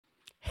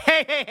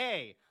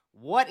Hey!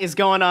 What is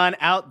going on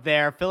out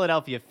there,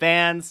 Philadelphia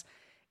fans?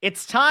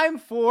 It's time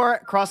for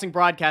Crossing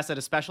Broadcast at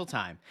a special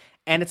time.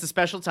 And it's a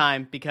special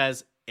time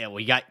because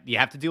you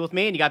have to deal with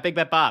me and you got Big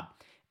Bet Bob.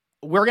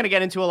 We're going to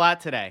get into a lot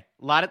today.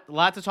 A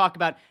lot to talk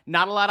about.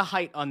 Not a lot of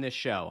height on this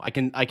show. I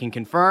can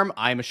confirm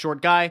I am a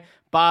short guy.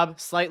 Bob,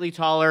 slightly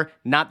taller,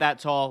 not that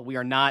tall. We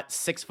are not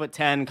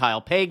 6'10"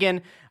 Kyle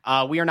Pagan.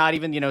 We are not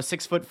even,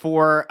 6'4"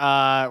 or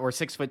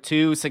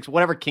 6'2",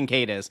 whatever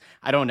Kincaid is.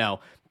 I don't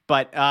know.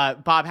 But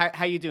Bob,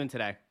 how you doing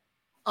today?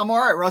 I'm all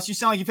right, Russ. You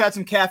sound like you've had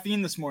some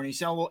caffeine this morning. You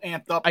sound a little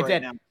amped up I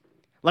did. now.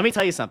 Let me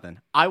tell you something.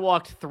 I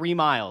walked 3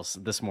 miles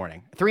this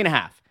morning,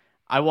 3.5.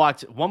 I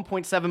walked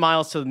 1.7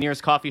 miles to the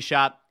nearest coffee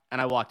shop,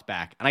 and I walked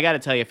back. And I got to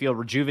tell you, I feel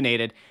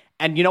rejuvenated.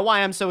 And you know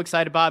why I'm so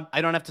excited, Bob?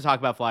 I don't have to talk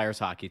about Flyers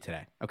hockey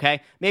today,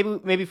 okay?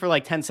 Maybe for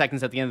like 10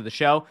 seconds at the end of the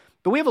show.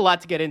 But we have a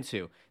lot to get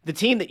into. The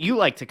team that you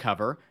like to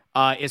cover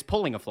is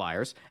pulling a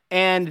Flyers.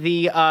 And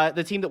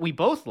the team that we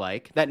both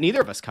like, that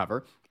neither of us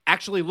cover,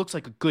 actually looks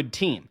like a good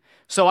team.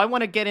 So I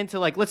want to get into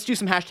let's do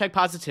some hashtag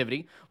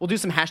positivity. We'll do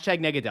some hashtag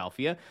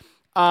Negadelphia.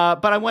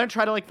 But I want to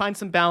try to find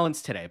some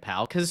balance today,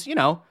 pal, because,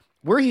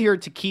 we're here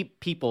to keep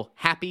people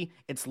happy.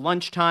 It's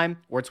lunchtime,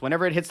 or it's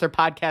whenever it hits their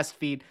podcast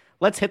feed.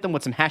 Let's hit them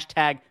with some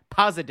hashtag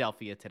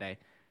Posidelphia today.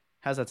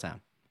 How's that sound?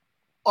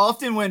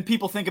 Often when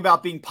people think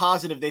about being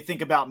positive, they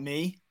think about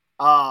me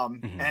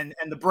and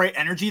the bright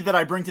energy that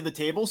I bring to the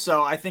table.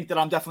 So I think that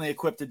I'm definitely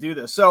equipped to do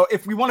this. So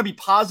if we want to be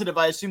positive,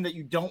 I assume that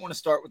you don't want to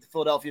start with the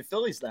Philadelphia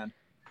Phillies then.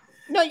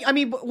 No, I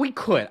mean we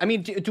could. I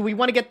mean, do we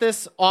want to get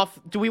this off?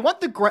 Do we want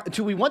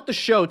the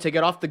show to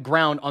get off the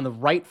ground on the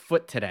right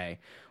foot today?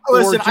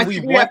 Listen, I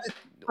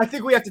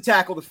think we have to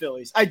tackle the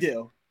Phillies. I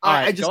do. All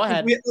right, go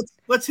ahead.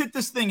 Let's hit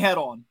this thing head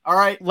on. All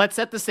right. Let's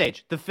set the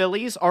stage. The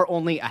Phillies are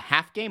only a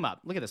half game up.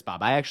 Look at this,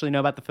 Bob. I actually know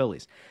about the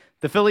Phillies.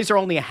 The Phillies are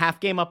only a half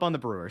game up on the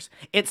Brewers.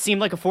 It seemed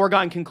like a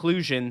foregone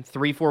conclusion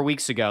 3-4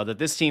 weeks ago that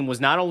this team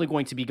was not only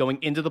going to be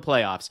going into the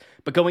playoffs,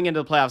 but going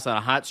into the playoffs on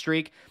a hot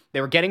streak.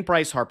 They were getting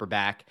Bryce Harper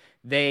back.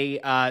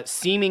 They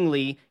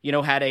seemingly,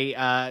 had a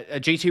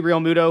JT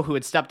Realmuto who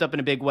had stepped up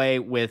in a big way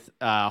with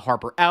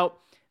Harper out.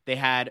 They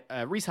had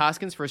Rhys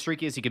Hoskins, for as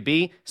streaky as he could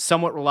be,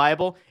 somewhat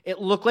reliable. It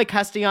looked like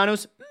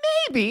Castellanos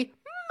maybe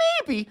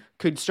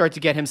could start to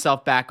get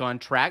himself back on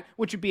track,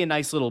 which would be a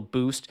nice little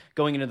boost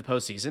going into the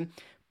postseason.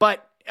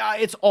 But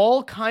it's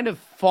all kind of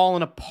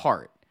fallen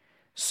apart.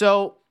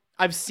 So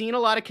I've seen a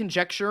lot of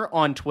conjecture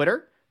on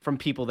Twitter from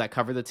people that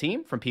cover the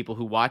team, from people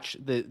who watch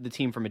the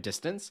team from a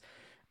distance.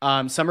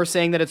 Some are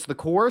saying that it's the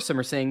core. Some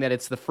are saying that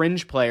it's the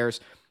fringe players.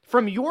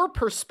 From your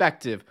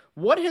perspective,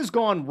 what has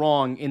gone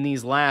wrong in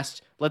these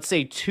last, let's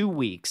say, 2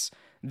 weeks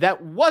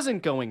that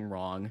wasn't going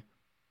wrong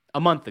a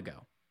month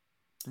ago?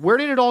 Where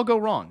did it all go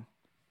wrong?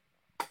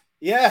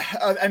 Yeah,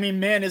 I mean,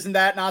 man, isn't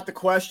that not the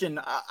question?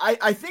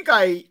 I think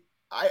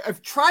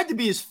I've tried to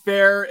be as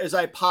fair as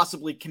I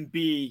possibly can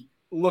be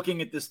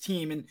looking at this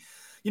team. And,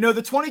 the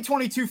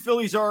 2022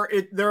 Phillies are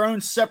their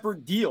own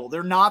separate deal.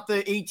 They're not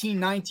the 18,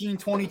 19,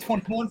 20,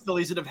 21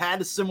 Phillies that have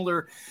had a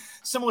similar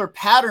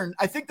pattern.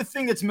 I think the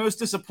thing that's most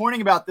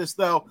disappointing about this,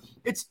 though,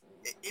 it's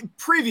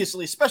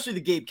previously, especially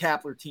the Gabe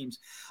Kapler teams.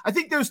 I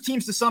think those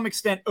teams to some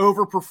extent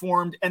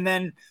overperformed and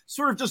then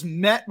sort of just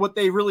met what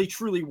they really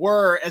truly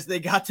were as they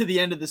got to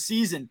the end of the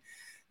season.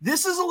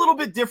 This is a little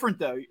bit different,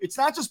 though. It's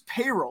not just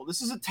payroll.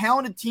 This is a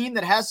talented team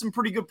that has some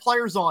pretty good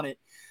players on it.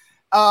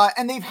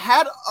 And they've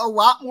had a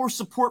lot more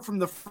support from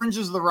the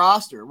fringes of the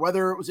roster,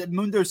 whether it was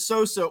Edmundo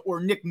Sosa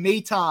or Nick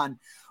Maton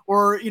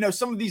or,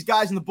 some of these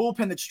guys in the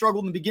bullpen that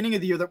struggled in the beginning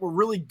of the year that were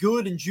really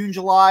good in June,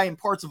 July, and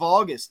parts of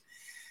August.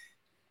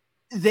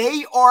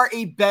 They are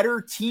a better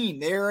team.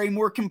 They are a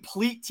more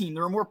complete team.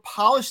 They're a more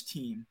polished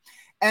team.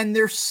 And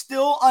they're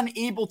still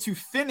unable to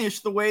finish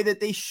the way that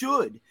they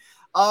should.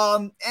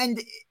 And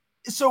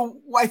so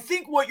I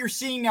think what you're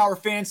seeing now are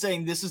fans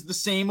saying, this is the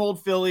same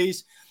old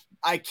Phillies.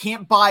 I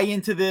can't buy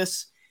into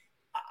this.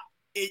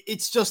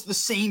 It's just the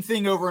same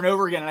thing over and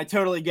over again. And I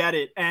totally get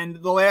it. And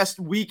the last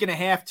week and a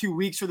half, 2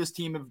 weeks for this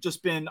team have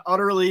just been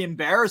utterly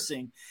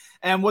embarrassing.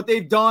 And what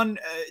they've done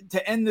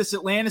to end this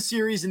Atlanta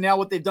series and now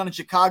what they've done in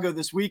Chicago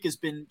this week has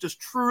been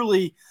just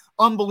truly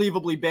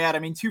unbelievably bad. I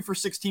mean, 2 for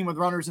 16 with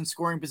runners in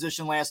scoring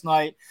position last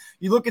night.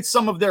 You look at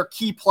some of their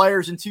key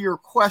players, and to your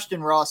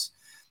question, Russ,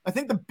 I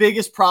think the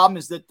biggest problem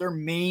is that their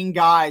main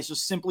guys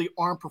just simply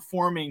aren't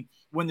performing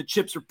when the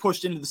chips are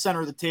pushed into the center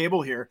of the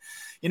table here.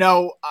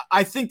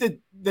 I think that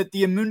the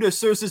Edmundo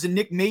Sosas and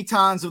Nick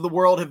Matons of the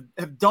world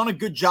have done a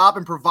good job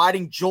in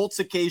providing jolts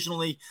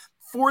occasionally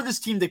for this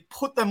team to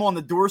put them on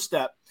the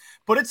doorstep.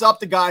 But it's up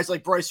to guys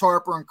like Bryce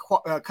Harper and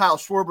Kyle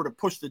Schwarber to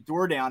push the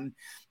door down.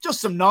 Just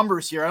some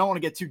numbers here. I don't want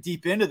to get too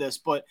deep into this,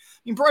 but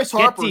Bryce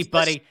Harper. Get deep,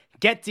 buddy.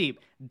 Get deep.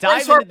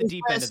 Dive into the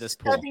deep end of this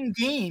pool. 7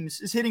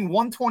 games is hitting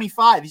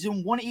 125. He's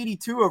in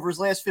 182 over his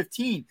last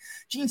 15.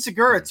 Gene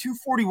Segura,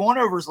 241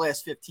 over his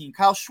last 15.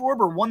 Kyle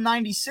Schwarber,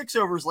 196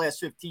 over his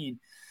last 15.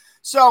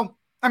 So,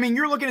 I mean,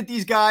 you're looking at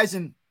these guys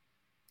and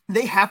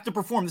they have to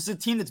perform. This is a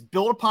team that's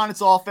built upon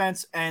its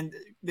offense, and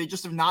they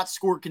just have not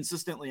scored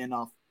consistently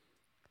enough.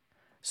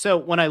 So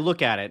when I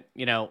look at it,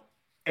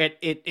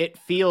 It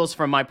feels,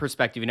 from my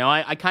perspective,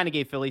 I kind of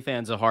gave Philly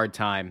fans a hard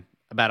time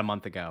about a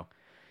month ago.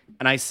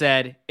 And I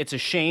said, it's a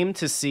shame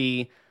to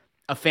see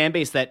a fan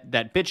base that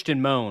bitched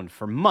and moaned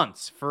for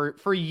months,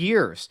 for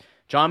years.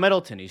 John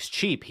Middleton, he's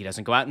cheap. He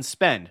doesn't go out and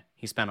spend.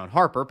 He spent on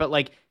Harper, but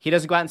like he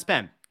doesn't go out and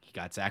spend. He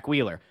got Zach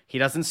Wheeler. He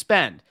doesn't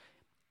spend.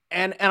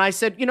 And I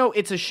said,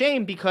 it's a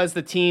shame because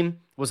the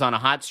team was on a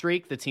hot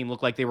streak. The team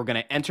looked like they were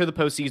going to enter the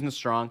postseason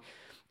strong.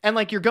 And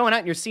like you're going out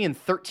and you're seeing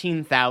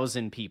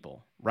 13,000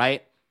 people,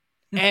 right?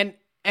 And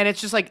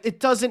it's just like, it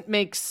doesn't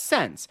make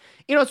sense.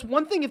 It's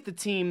one thing if the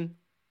team,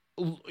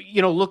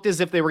 looked as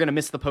if they were going to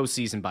miss the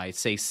postseason by,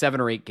 say, 7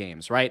 or 8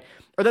 games, right?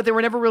 Or that they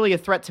were never really a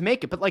threat to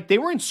make it. But like they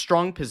were in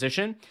strong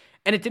position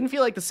and it didn't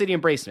feel like the city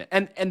embraced it.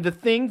 And the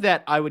thing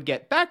that I would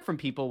get back from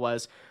people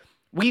was,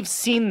 we've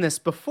seen this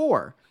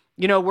before.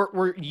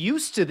 We're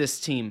used to this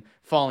team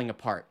falling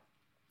apart.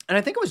 And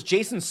I think it was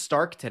Jason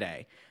Stark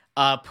today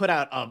put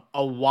out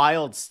a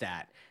wild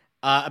stat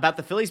about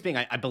the Phillies being,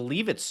 I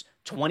believe it's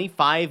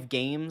 25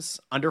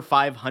 games under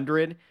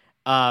 500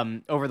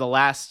 over the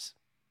last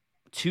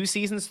 3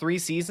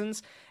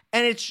 seasons.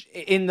 And it's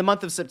in the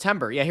month of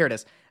September. Yeah, here it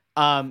is.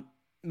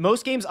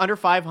 Most games under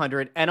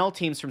 500, NL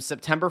teams from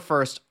September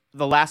 1st,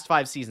 the last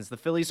 5 seasons, the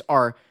Phillies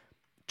are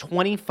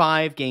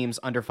 25 games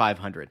under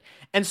 500.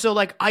 And so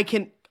like I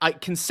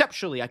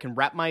conceptually can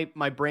wrap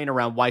my brain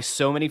around why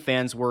so many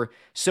fans were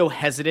so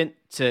hesitant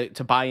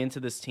to buy into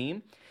this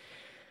team.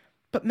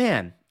 But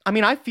man, I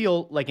mean, I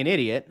feel like an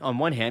idiot on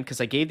one hand because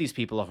I gave these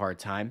people a hard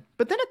time.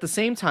 But then at the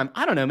same time,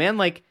 I don't know, man,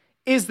 like,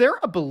 is there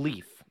a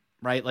belief,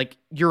 right? Like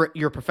you're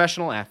a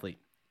professional athlete.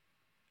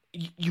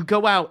 You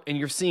go out and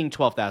you're seeing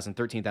 12,000,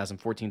 13,000,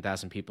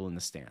 14,000 people in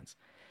the stands.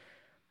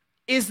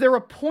 Is there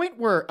a point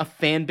where a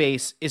fan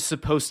base is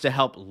supposed to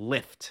help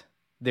lift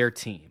their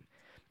team?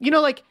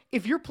 Like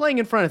if you're playing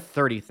in front of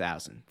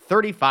 30,000,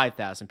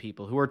 35,000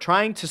 people who are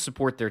trying to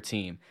support their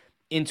team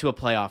into a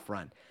playoff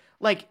run,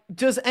 like,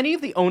 does any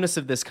of the onus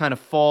of this kind of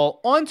fall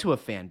onto a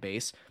fan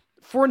base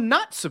for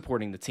not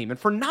supporting the team and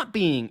for not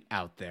being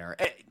out there?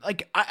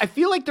 Like, I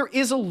feel like there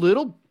is a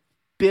little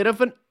bit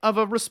of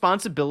a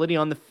responsibility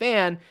on the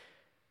fan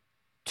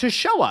to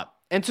show up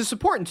and to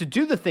support and to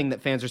do the thing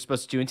that fans are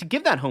supposed to do and to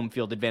give that home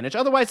field advantage.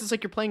 Otherwise, it's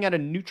like you're playing at a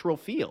neutral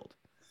field.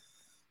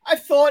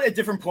 I've thought at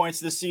different points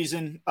this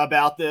season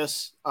about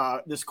this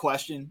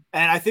question,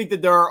 and I think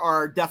that there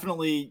are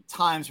definitely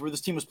times where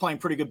this team was playing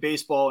pretty good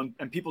baseball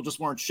and people just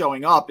weren't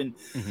showing up. And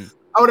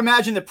I would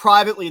imagine that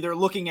privately they're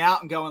looking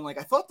out and going like,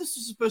 I thought this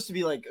was supposed to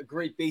be like a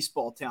great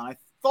baseball town. I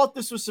thought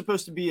this was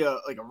supposed to be a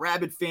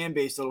rabid fan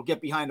base that'll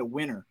get behind a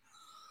winner.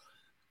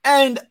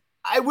 And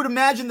I would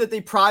imagine that they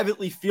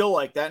privately feel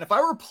like that. And if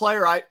I were a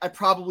player, I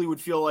probably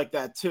would feel like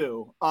that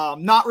too.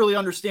 Not really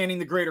understanding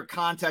the greater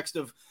context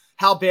of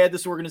how bad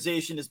this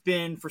organization has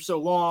been for so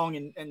long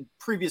and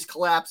previous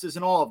collapses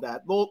and all of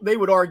that. They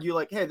would argue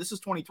like, hey, this is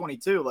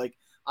 2022. Like,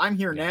 I'm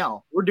here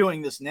now. We're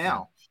doing this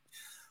now. Yeah.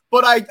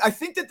 But I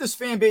think that this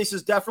fan base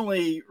has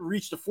definitely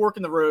reached a fork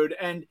in the road.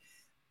 And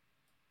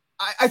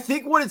I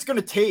think what it's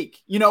going to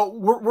take,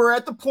 we're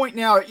at the point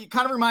now, it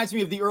kind of reminds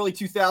me of the early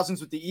 2000s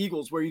with the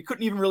Eagles, where you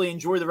couldn't even really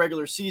enjoy the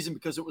regular season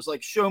because it was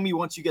like, show me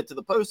once you get to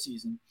the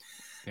postseason.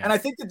 Yeah. And I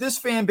think that this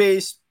fan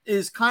base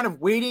is kind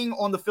of waiting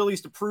on the Phillies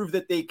to prove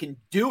that they can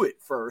do it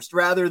first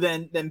rather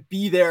than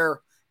be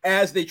there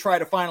as they try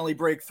to finally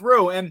break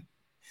through. And,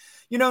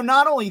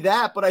 not only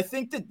that, but I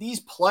think that these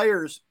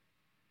players,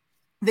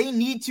 they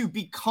need to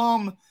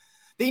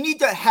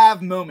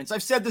have moments.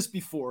 I've said this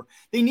before.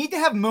 They need to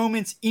have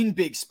moments in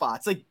big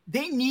spots. Like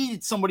they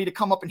needed somebody to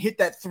come up and hit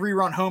that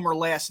 3-run homer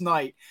last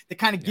night to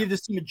kind of give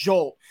this team a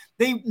jolt.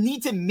 They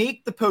need to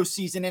make the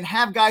postseason and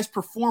have guys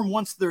perform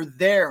once they're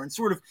there and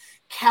sort of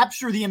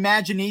capture the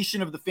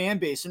imagination of the fan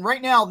base. And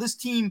right now, this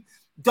team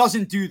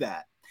doesn't do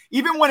that.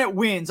 Even when it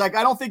wins, like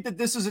I don't think that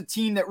this is a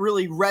team that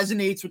really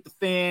resonates with the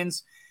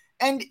fans.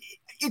 And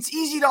it's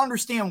easy to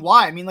understand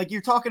why. I mean, like you're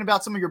talking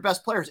about some of your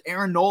best players,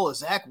 Aaron Nola,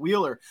 Zach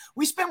Wheeler.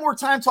 We spend more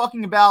time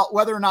talking about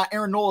whether or not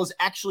Aaron Nola is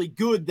actually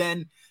good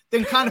than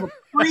kind of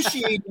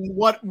appreciating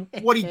what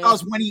he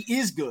does when he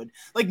is good.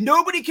 Like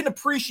nobody can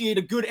appreciate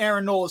a good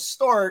Aaron Nola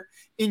start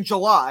in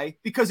July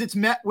because it's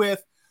met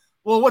with,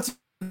 well, what's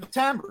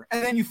September?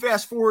 And then you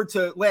fast forward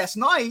to last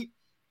night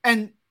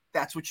and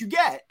that's what you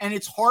get. And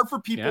it's hard for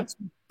people to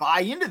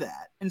buy into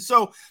that. And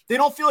so they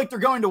don't feel like they're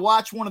going to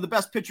watch one of the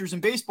best pitchers in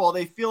baseball.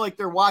 They feel like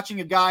they're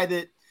watching a guy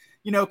that,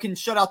 can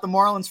shut out the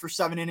Marlins for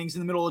 7 innings in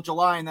the middle of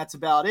July. And that's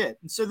about it.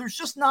 And so there's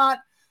just not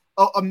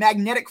a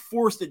magnetic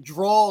force that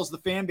draws the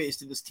fan base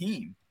to this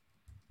team.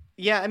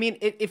 Yeah. I mean,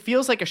 it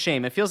feels like a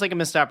shame. It feels like a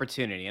missed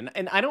opportunity.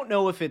 And I don't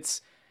know if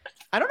it's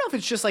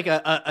just like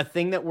a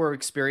thing that we're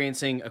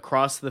experiencing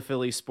across the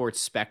Philly sports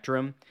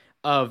spectrum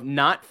of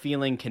not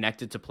feeling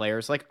connected to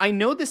players. Like, I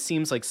know this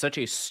seems like such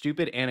a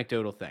stupid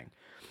anecdotal thing,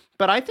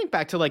 but I think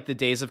back to like the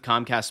days of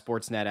Comcast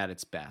Sportsnet at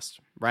its best,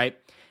 right?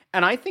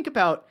 And I think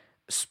about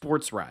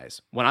Sports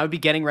Rise when I would be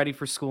getting ready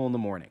for school in the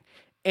morning.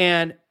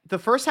 And the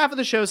first half of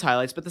the show's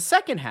highlights, but the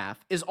second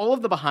half is all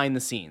of the behind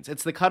the scenes.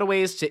 It's the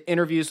cutaways to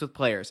interviews with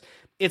players.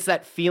 It's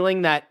that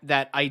feeling, that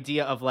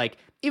idea of like,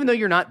 even though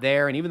you're not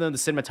there, and even though the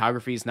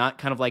cinematography is not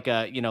kind of like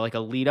a, like a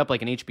lead up,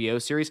 like an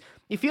HBO series,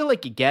 you feel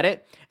like you get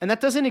it. And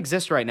that doesn't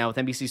exist right now with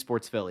NBC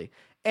Sports Philly.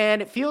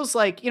 And it feels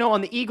like,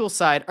 on the Eagles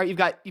side, you've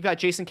got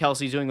Jason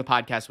Kelsey doing the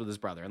podcast with his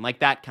brother, and like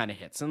that kind of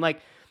hits. And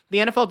like the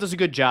NFL does a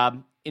good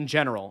job in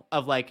general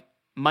of like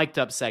mic'd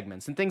up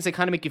segments and things that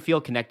kind of make you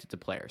feel connected to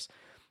players.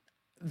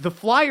 The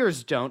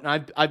Flyers don't,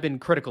 and I've been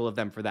critical of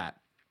them for that.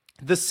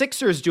 The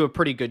Sixers do a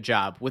pretty good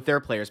job with their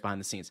players behind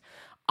the scenes.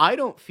 I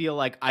don't feel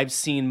like I've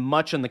seen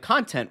much on the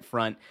content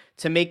front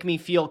to make me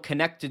feel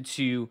connected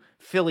to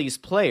Philly's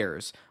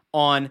players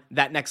on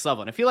that next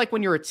level. And I feel like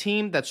when you're a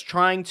team that's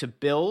trying to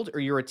build, or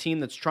you're a team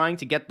that's trying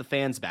to get the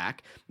fans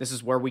back, this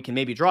is where we can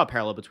maybe draw a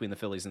parallel between the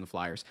Phillies and the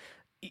Flyers.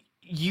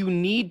 You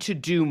need to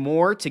do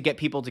more to get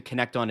people to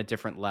connect on a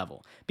different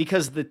level,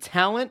 because the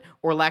talent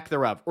or lack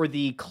thereof, or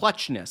the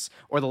clutchness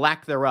or the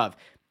lack thereof,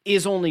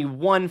 is only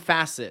one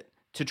facet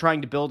to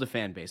trying to build a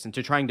fan base and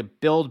to trying to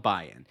build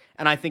buy-in.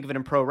 And I think of it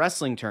in pro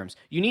wrestling terms.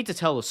 You need to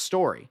tell a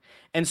story.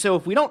 And so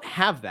if we don't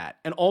have that,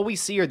 and all we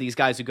see are these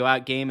guys who go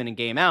out game in and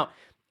game out,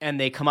 and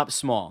they come up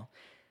small,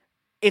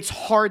 it's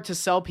hard to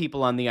sell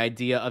people on the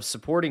idea of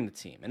supporting the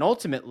team. And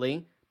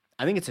ultimately,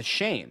 I think it's a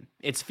shame.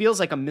 It feels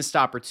like a missed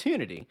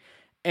opportunity.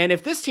 And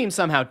if this team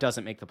somehow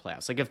doesn't make the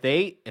playoffs, like if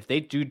they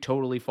do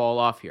totally fall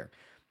off here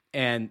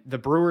and the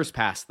Brewers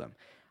pass them,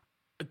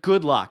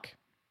 good luck.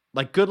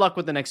 Like, good luck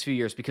with the next few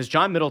years, because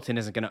John Middleton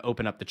isn't going to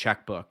open up the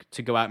checkbook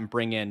to go out and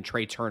bring in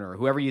Trey Turner, or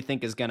whoever you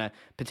think is going to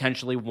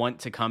potentially want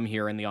to come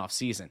here in the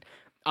offseason.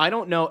 I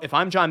don't know. If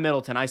I'm John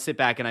Middleton, I sit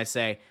back and I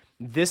say,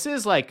 this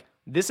is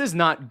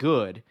not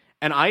good.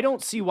 And I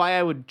don't see why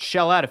I would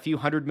shell out a few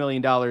 $100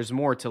 million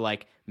more to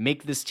like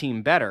make this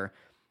team better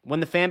when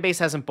the fan base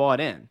hasn't bought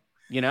in.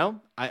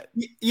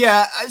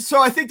 Yeah.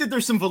 So I think that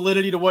there's some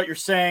validity to what you're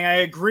saying.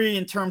 I agree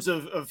in terms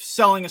of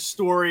selling a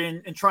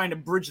story and trying to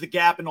bridge the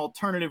gap in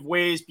alternative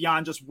ways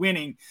beyond just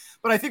winning.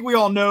 But I think we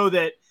all know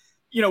that,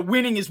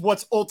 winning is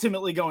what's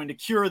ultimately going to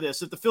cure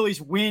this. If the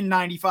Phillies win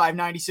 95,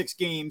 96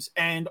 games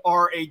and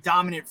are a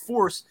dominant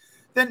force,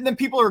 then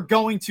people are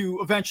going to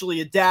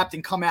eventually adapt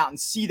and come out and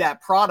see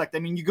that product. I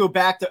mean, you go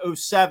back to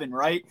 2007,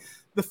 right?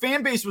 The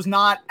fan base was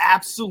not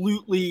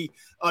absolutely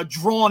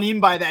drawn in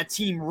by that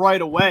team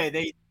right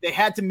away. They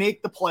had to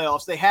make the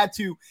playoffs. They had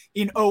to,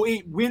 in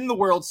 2008, win the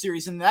World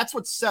Series, and that's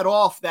what set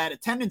off that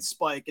attendance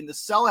spike and the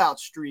sellout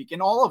streak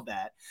and all of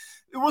that.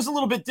 It was a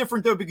little bit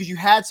different, though, because you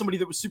had somebody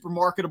that was super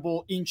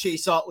marketable in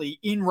Chase Utley,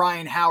 in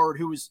Ryan Howard,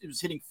 who was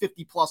hitting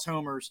 50-plus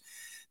homers.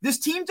 This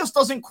team just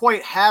doesn't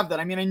quite have that.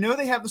 I mean, I know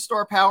they have the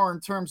star power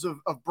in terms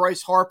of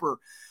Bryce Harper,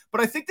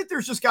 but I think that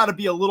there's just got to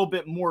be a little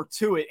bit more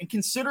to it. And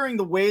considering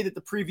the way that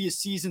the previous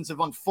seasons have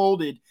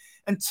unfolded,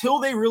 until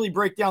they really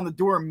break down the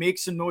door and make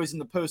some noise in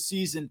the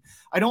postseason,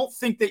 I don't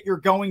think that you're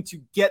going to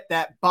get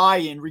that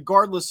buy-in,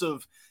 regardless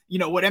of,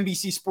 what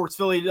NBC Sports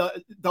Philly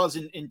does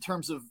in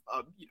terms of,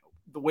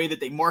 the way that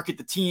they market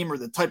the team or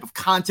the type of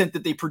content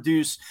that they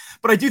produce.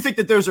 But I do think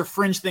that those are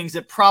fringe things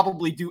that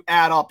probably do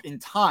add up in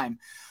time.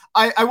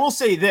 I will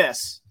say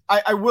this.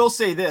 I will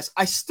say this.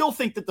 I still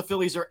think that the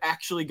Phillies are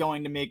actually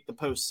going to make the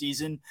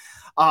postseason.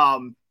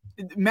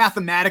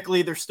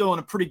 Mathematically, they're still in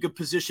a pretty good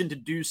position to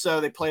do so.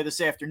 They play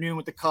this afternoon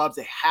with the Cubs.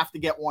 They have to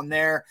get one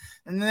there.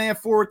 And then they have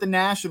 4 with the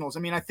Nationals.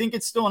 I mean, I think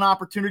it's still an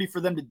opportunity for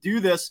them to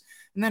do this.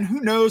 And then who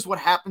knows what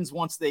happens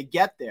once they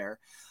get there.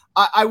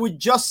 I would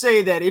just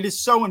say that it is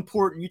so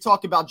important. You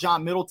talked about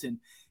John Middleton.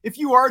 If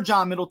you are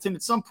John Middleton,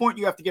 at some point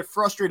you have to get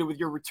frustrated with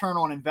your return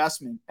on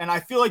investment. And I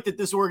feel like that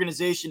this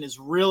organization is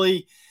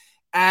really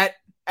at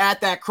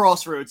that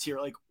crossroads here.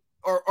 Like,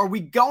 are we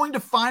going to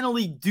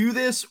finally do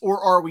this,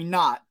 or are we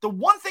not? The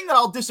one thing that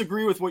I'll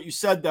disagree with what you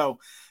said, though,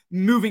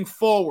 moving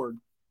forward,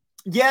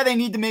 yeah, they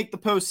need to make the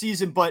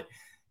postseason, but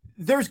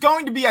there's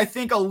going to be, I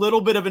think, a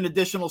little bit of an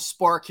additional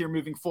spark here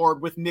moving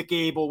forward with Mick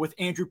Abel, with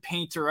Andrew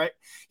Painter. Right?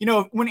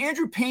 When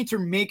Andrew Painter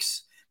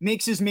makes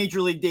his major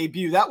league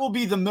debut, that will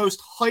be the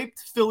most hyped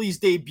Phillies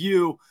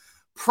debut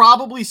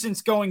probably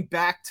since going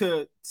back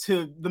to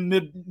the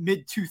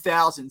mid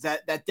 2000s,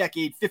 that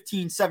decade,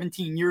 15,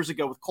 17 years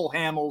ago, with Cole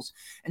Hamels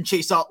and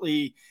Chase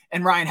Utley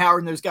and Ryan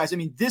Howard and those guys. I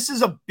mean, this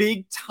is a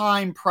big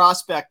time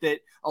prospect that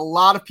a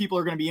lot of people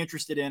are going to be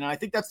interested in. And I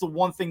think that's the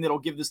one thing that'll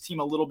give this team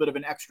a little bit of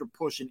an extra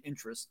push and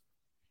interest.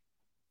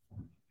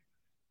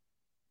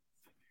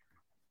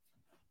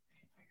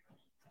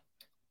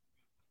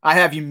 I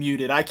have you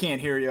muted. I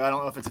can't hear you. I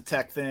don't know if it's a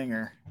tech thing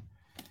or...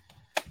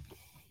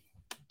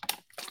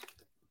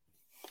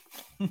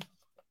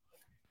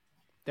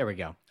 There we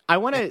go. I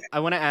want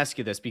to ask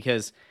you this,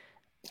 because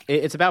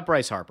it's about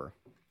Bryce Harper.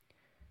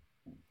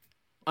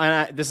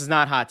 This is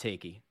not hot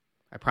takey,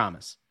 I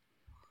promise.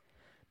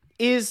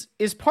 Is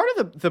part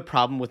of the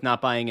problem with not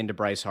buying into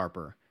Bryce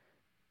Harper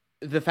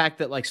the fact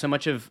that like so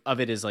much of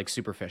it is like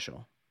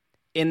superficial,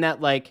 in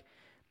that like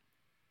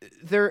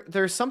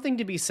there's something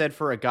to be said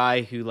for a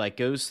guy who like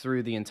goes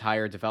through the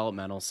entire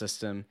developmental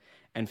system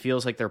and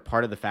feels like they're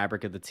part of the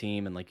fabric of the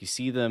team. And like you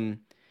see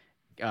them,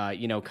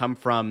 come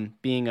from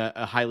being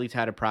a highly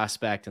touted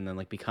prospect and then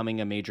like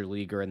becoming a major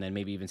leaguer and then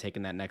maybe even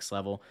taking that next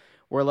level.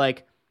 Where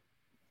like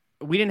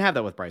we didn't have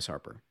that with Bryce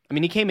Harper. I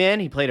mean, he came in,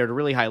 he played at a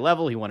really high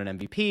level, he won an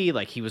MVP,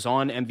 like he was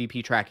on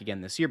MVP track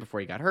again this year before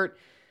he got hurt.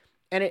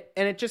 And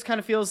it just kind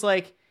of feels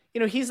like,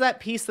 he's that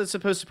piece that's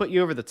supposed to put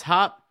you over the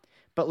top,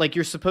 but like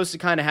you're supposed to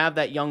kind of have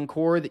that young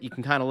core that you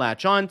can kind of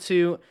latch on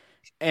to.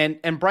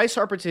 And Bryce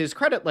Harper, to his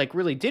credit, like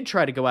really did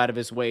try to go out of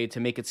his way to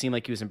make it seem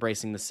like he was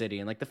embracing the city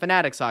and like the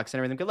fanatic socks and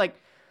everything. But like,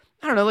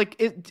 I don't know, like,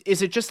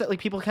 is it just that like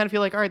people kind of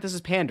feel like, all right, this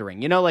is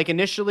pandering, like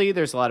initially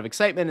there's a lot of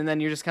excitement and then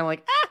you're just kind of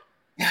like,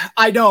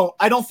 I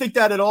don't think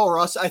that at all,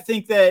 Russ. I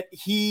think that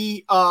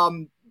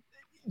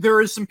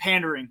there is some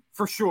pandering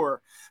for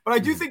sure. But I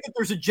do think that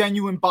there's a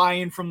genuine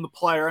buy-in from the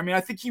player. I mean,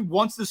 I think he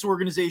wants this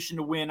organization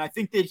to win. I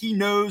think that he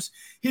knows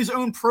his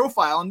own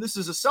profile, and this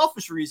is a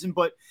selfish reason,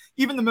 but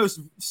even the most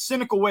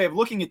cynical way of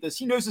looking at this,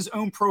 he knows his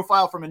own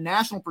profile from a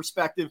national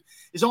perspective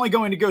is only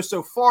going to go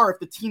so far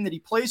if the team that he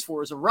plays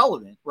for is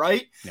irrelevant,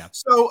 right? Yeah.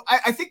 So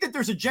I think that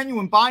there's a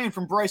genuine buy-in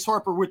from Bryce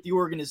Harper with the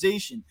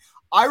organization.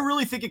 I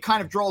really think it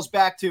kind of draws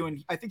back to,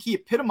 and I think he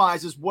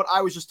epitomizes what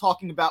I was just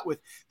talking about with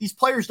these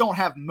players don't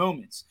have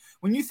moments.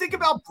 When you think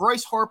about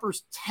Bryce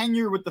Harper's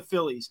tenure with the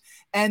Phillies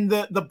and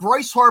the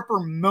Bryce Harper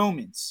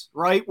moments,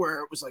 right, where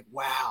it was like,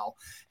 wow.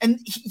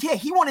 And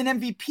he won an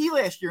MVP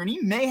last year, and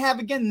he may have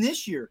again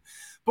this year.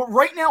 But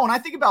right now, when I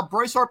think about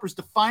Bryce Harper's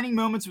defining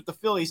moments with the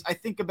Phillies, I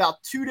think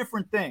about two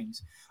different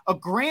things. A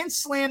grand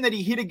slam that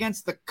he hit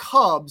against the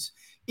Cubs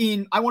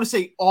in, I want to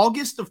say,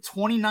 August of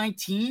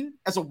 2019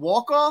 as a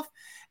walk-off.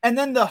 And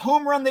then the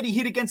home run that he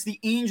hit against the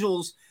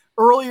Angels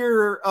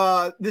earlier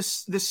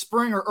this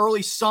spring or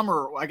early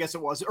summer, I guess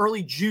it was,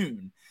 early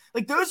June.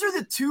 Like, those are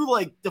the two,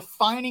 like,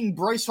 defining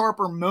Bryce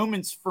Harper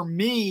moments for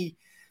me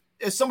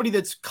as somebody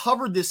that's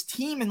covered this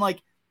team. And,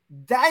 like,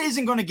 that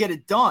isn't going to get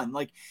it done.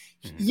 Like,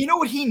 you know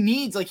what he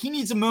needs? Like, he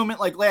needs a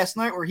moment like last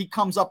night where he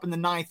comes up in the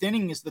ninth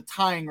inning is the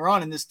tying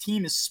run, and this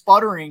team is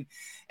sputtering,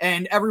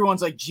 and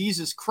everyone's like,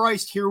 Jesus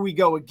Christ, here we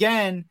go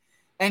again.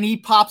 And he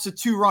pops a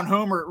 2-run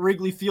homer at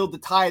Wrigley Field to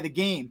tie the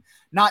game,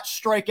 not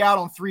strike out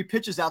on 3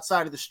 pitches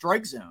outside of the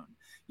strike zone,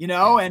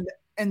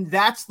 and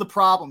that's the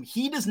problem.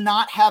 He does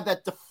not have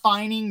that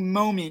defining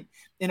moment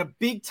in a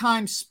big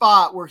time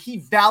spot where he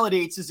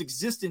validates his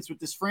existence with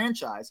this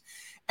franchise.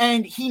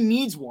 And he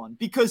needs one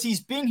because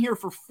he's been here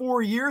for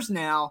 4 years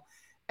now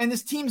and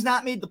this team's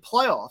not made the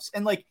playoffs.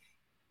 And like,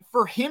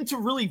 for him to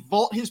really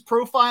vault his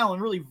profile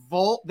and really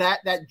vault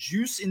that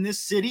juice in this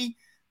city,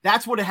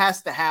 that's what it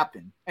has to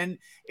happen. And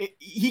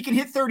he can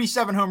hit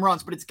 37 home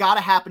runs, but it's got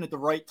to happen at the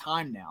right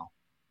time now.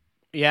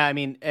 Yeah, I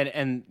mean,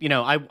 and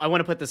I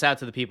want to put this out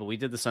to the people. We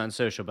did this on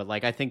social, but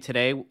like I think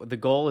today the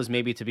goal is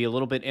maybe to be a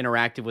little bit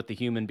interactive with the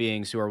human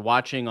beings who are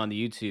watching on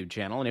the YouTube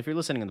channel. And if you're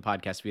listening on the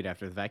podcast feed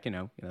after the fact,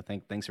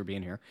 thanks for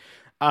being here.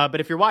 But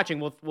if you're watching,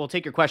 we'll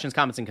take your questions,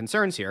 comments, and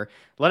concerns here.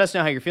 Let us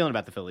know how you're feeling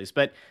about the Phillies.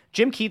 But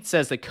Jim Keith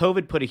says that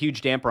COVID put a huge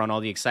damper on all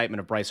the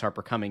excitement of Bryce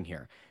Harper coming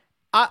here.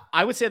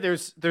 I would say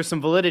there's some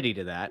validity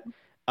to that.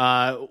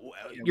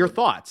 Your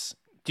thoughts?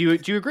 Do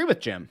you agree with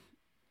Jim?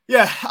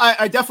 Yeah,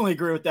 I definitely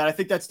agree with that. I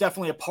think that's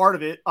definitely a part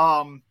of it.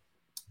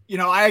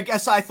 I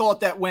guess I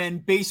thought that when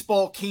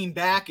baseball came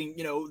back and,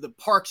 the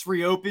parks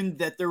reopened,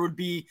 that there would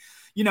be,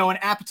 an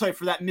appetite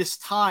for that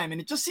missed time.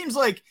 And it just seems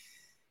like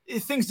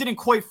things didn't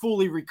quite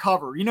fully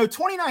recover.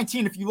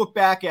 2019, if you look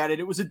back at it,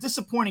 it was a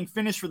disappointing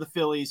finish for the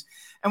Phillies.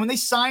 And when they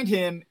signed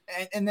him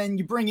and then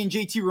you bring in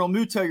JT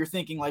Realmuto, you're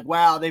thinking like,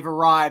 wow, they've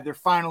arrived. They're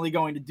finally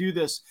going to do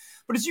this.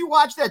 But as you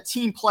watch that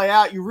team play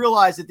out, you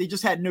realize that they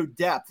just had no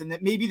depth and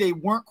that maybe they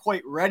weren't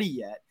quite ready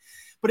yet.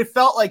 But it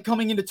felt like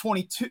coming into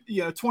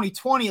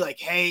 2020, like,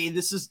 hey,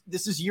 this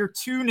is year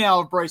 2 now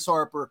of Bryce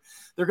Harper.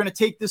 They're going to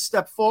take this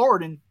step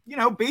forward. And,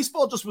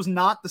 baseball just was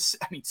not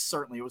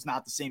certainly it was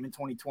not the same in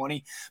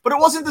 2020, but it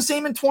wasn't the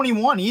same in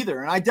 21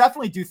 either. And I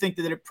definitely do think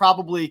that it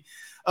probably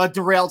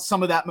derailed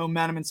some of that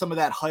momentum and some of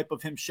that hype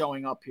of him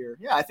showing up here.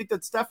 Yeah, I think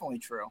that's definitely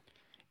true.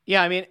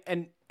 Yeah, I mean,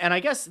 and I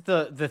guess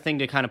the thing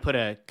to kind of put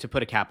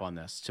a cap on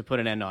this, to put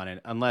an end on it,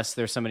 unless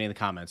there's somebody in the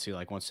comments who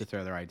like wants to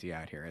throw their idea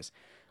out here, is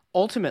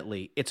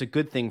ultimately it's a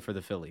good thing for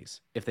the Phillies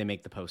if they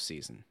make the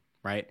postseason,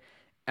 right?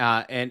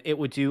 And it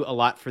would do a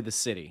lot for the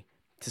city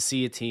to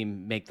see a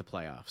team make the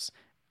playoffs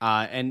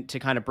and to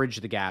kind of bridge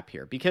the gap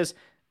here, because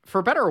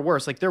for better or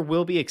worse, like there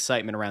will be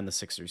excitement around the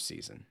Sixers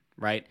season,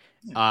 right?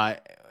 Yeah.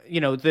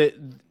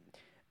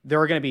 There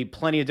are going to be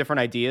plenty of different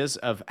ideas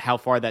of how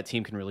far that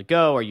team can really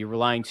go. Are you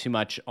relying too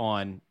much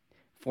on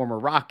former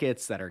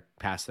Rockets that are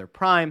past their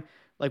prime?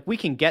 Like, we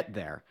can get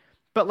there.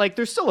 But, like,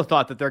 there's still a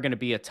thought that they're going to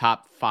be a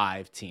top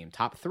 5 team,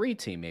 top 3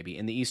 team maybe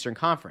in the Eastern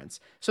Conference.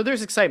 So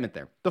there's excitement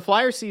there. The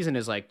Flyers season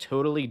is, like,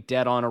 totally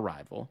dead on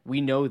arrival.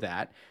 We know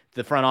that.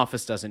 The front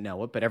office doesn't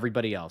know it, but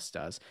everybody else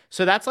does.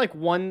 So that's, like,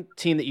 one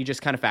team that you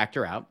just kind of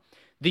factor out.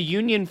 The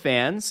Union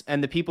fans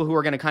and the people who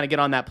are going to kind of get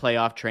on that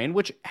playoff train,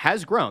 which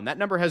has grown. That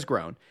number has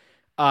grown.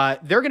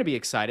 They're going to be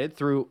excited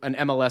through an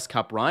MLS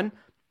Cup run.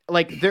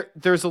 Like,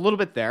 there's a little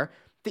bit there.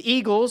 The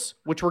Eagles,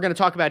 which we're going to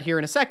talk about here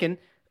in a second,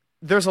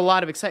 there's a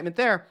lot of excitement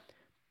there.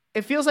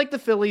 It feels like the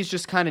Phillies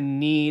just kind of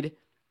need,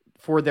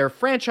 for their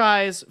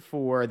franchise,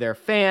 for their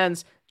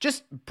fans,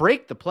 just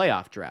break the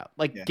playoff drought.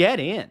 Like, get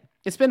in.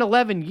 It's been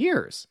 11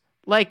 years.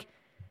 Like,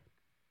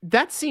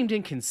 that seemed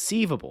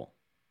inconceivable,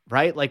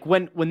 right? Like,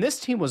 when this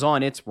team was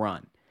on its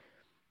run,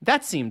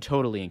 that seemed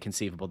totally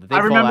inconceivable that they'd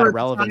fall out of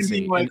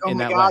relevancy in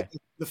that way.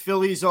 The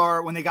Phillies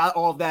are, when they got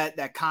all of that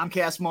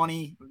Comcast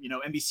money,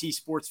 NBC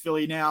Sports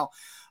Philly now,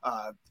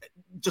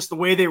 just the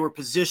way they were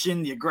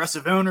positioned, the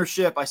aggressive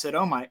ownership. I said,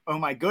 oh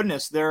my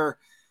goodness, they're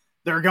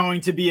going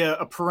to be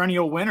a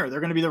perennial winner. They're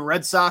going to be the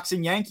Red Sox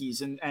and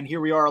Yankees. And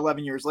here we are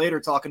 11 years later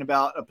talking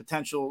about a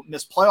potential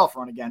missed playoff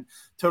run again.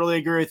 Totally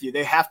agree with you.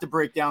 They have to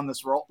break down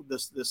this role.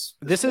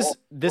 This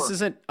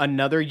isn't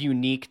another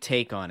unique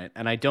take on it.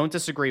 And I don't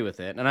disagree with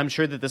it. And I'm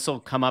sure that this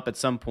will come up at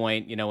some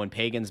point, when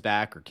Pagan's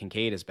back or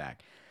Kincaid is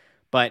back.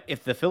 But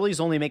if the Phillies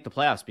only make the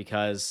playoffs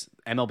because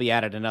MLB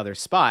added another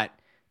spot,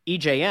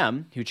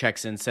 EJM, who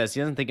checks in, says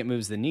he doesn't think it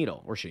moves the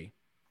needle, or she,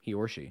 he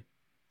or she.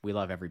 We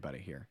love everybody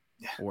here.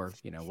 Or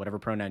whatever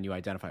pronoun you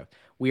identify with.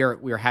 We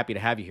are happy to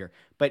have you here.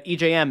 But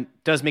EJM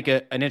does make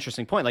an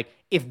interesting point. Like,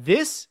 if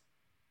this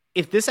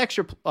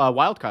extra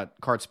wild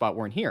card spot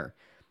weren't here,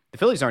 the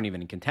Phillies aren't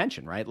even in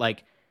contention, right?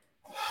 Like,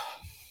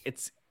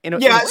 it's in a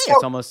way,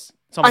 it's almost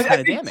kind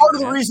of damning. Part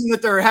of the reason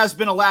that there has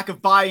been a lack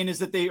of buy-in is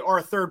that they are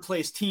a third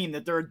place team,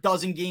 that they're a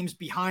dozen games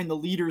behind the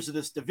leaders of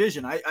this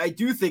division. I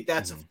do think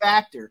that's a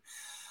factor.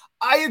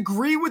 I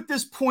agree with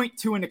this point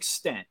to an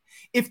extent.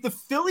 If the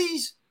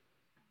Phillies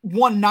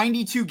won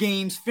 92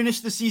 games,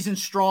 finished the season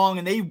strong,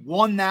 and they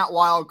won that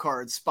wild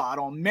card spot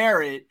on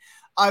merit,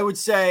 I would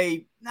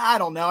say, I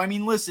don't know. I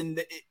mean, listen,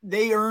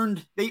 they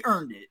earned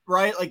it,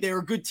 right? Like, they were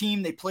a good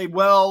team. They played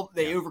well.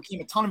 They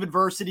overcame a ton of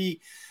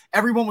adversity.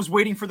 Everyone was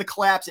waiting for the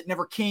collapse. It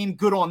never came.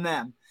 Good on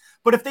them.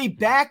 But if they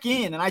back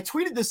in, and I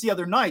tweeted this the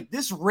other night,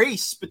 this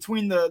race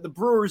between the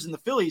Brewers and the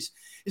Phillies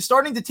is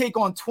starting to take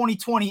on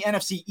 2020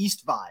 NFC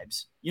East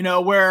vibes,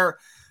 where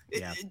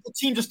the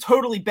team just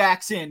totally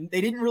backs in.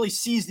 They didn't really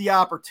seize the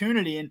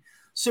opportunity. And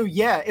so,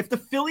 if the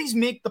Phillies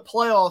make the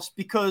playoffs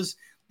because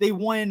they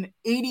win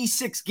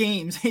 86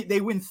 games,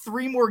 they win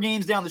 3 more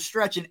games down the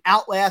stretch and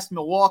outlast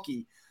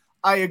Milwaukee,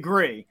 I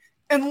agree.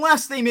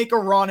 Unless they make a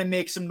run and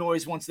make some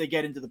noise once they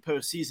get into the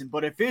postseason.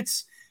 But if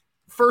it's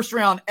first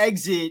round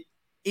exit,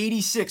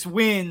 86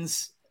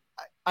 wins,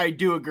 I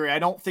do agree. I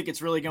don't think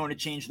it's really going to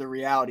change the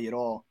reality at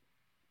all.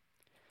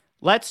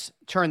 Let's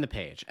turn the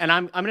page. And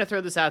I'm going to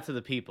throw this out to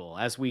the people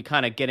as we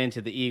kind of get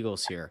into the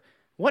Eagles here.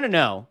 Want to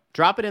know,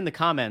 drop it in the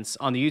comments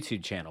on the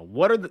YouTube channel.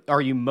 What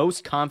are you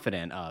most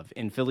confident of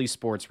in Philly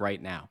sports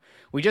right now?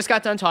 We just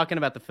got done talking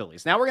about the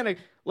Phillies. Now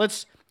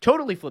let's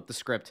totally flip the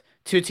script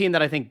to a team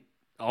that I think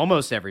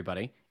almost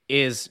everybody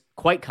is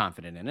quite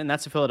confident in, and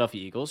that's the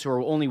Philadelphia Eagles, who are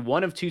only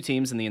one of 2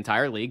 teams in the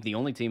entire league, the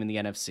only team in the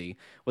NFC,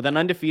 with an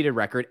undefeated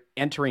record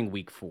entering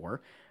Week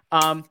 4.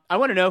 I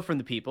want to know from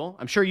the people,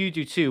 I'm sure you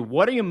do too,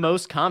 what are you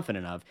most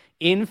confident of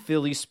in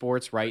Philly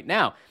sports right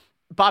now?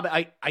 Bob,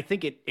 I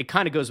think it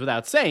kind of goes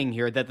without saying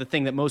here that the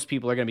thing that most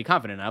people are going to be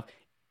confident of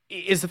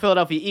is the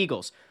Philadelphia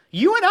Eagles.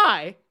 You and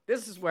I,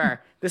 this is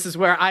where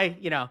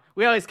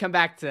we always come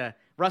back to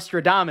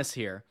Rustradamus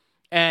here,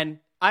 and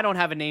I don't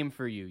have a name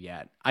for you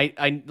yet.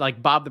 I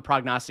like Bob the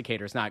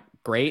Prognosticator is not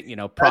great,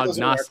 Let's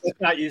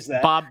not use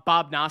that.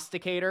 Bob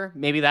Gnosticator,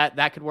 maybe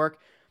that could work.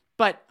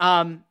 But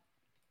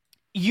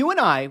you and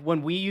I,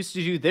 when we used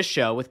to do this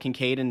show with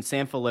Kincaid and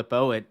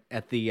Sanfilippo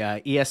at the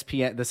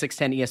ESPN, the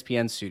 610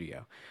 ESPN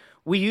studio,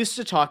 we used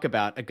to talk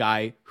about a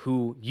guy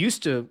who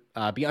used to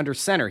be under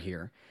center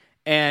here.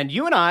 And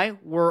you and I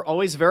were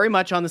always very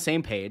much on the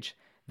same page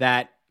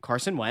that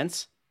Carson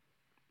Wentz,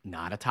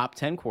 not a top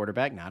 10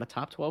 quarterback, not a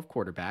top 12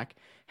 quarterback,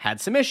 had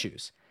some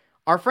issues.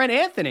 Our friend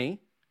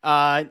Anthony,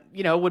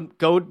 would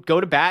go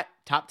to bat,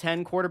 top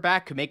 10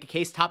 quarterback, could make a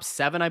case, top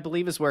 7, I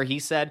believe, is where he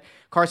said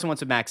Carson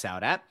Wentz would max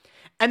out at.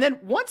 And then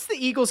once the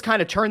Eagles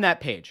kind of turned that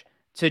page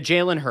to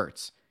Jalen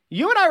Hurts,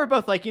 you and I were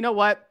both like, you know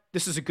what?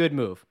 This is a good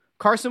move.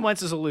 Carson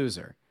Wentz is a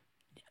loser.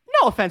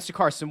 No offense to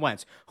Carson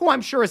Wentz, who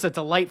I'm sure is a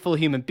delightful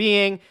human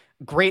being,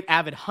 great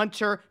avid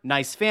hunter,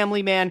 nice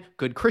family man,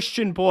 good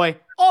Christian boy,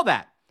 all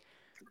that.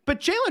 But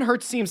Jalen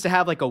Hurts seems to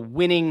have like a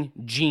winning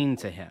gene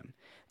to him.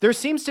 There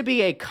seems to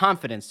be a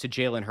confidence to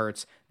Jalen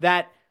Hurts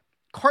that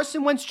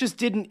Carson Wentz just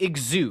didn't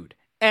exude.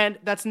 And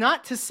that's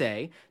not to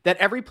say that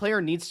every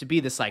player needs to be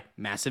this like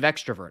massive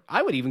extrovert.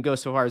 I would even go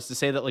so far as to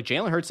say that like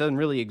Jalen Hurts doesn't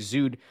really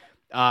exude,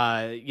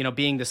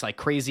 being this like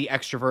crazy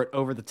extrovert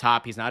over the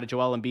top. He's not a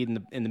Joel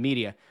Embiid in the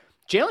media.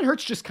 Jalen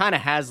Hurts just kind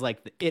of has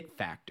like the it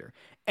factor.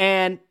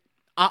 And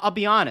I'll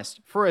be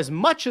honest, for as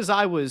much as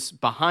I was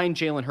behind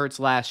Jalen Hurts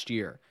last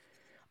year,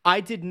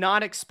 I did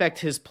not expect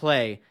his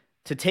play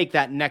to take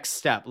that next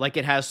step like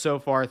it has so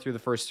far through the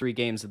first 3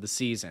 games of the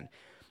season.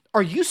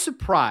 Are you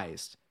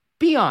surprised?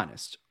 Be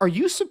honest. Are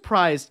you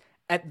surprised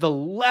at the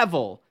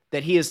level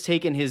that he has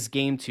taken his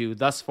game to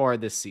thus far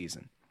this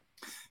season?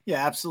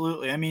 Yeah,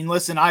 absolutely. I mean,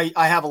 listen, I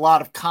have a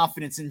lot of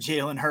confidence in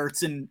Jalen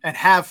Hurts and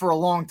have for a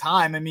long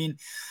time. I mean,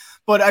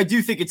 But I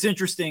do think it's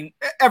interesting.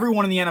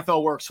 Everyone in the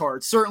NFL works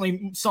hard.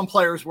 Certainly some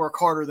players work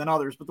harder than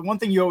others. But the one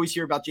thing you always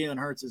hear about Jalen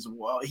Hurts is,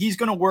 well, he's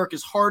going to work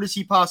as hard as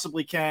he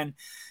possibly can,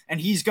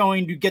 and he's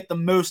going to get the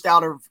most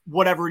out of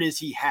whatever it is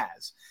he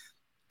has.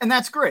 And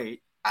that's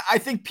great. I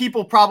think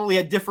people probably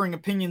had differing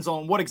opinions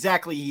on what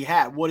exactly he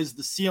had. What is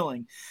the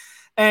ceiling?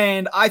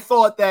 And I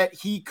thought that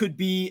he could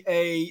be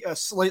a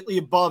slightly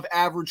above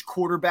average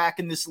quarterback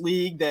in this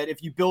league, that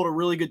if you build a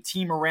really good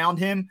team around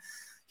him,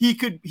 he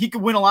could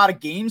win a lot of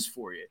games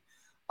for you.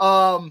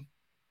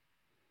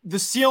 The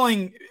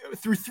ceiling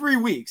through 3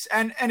 weeks.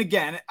 And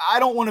again, I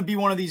don't want to be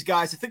one of these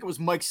guys. I think it was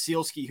Mike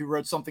Sealski who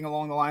wrote something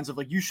along the lines of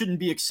like, you shouldn't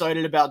be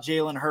excited about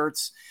Jalen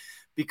Hurts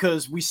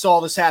because we saw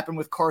this happen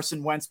with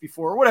Carson Wentz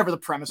before, or whatever the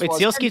premise was. Wait,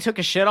 Sealski took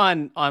a shit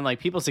on like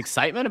people's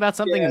excitement about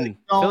something in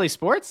Philly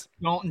sports?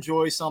 Don't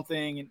enjoy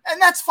something.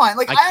 And that's fine.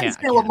 Like, I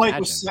understand what Mike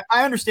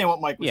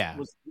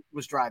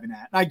was driving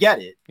at. And I get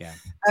it. Yeah.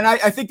 And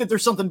I think that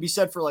there's something to be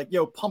said for like,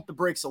 pump the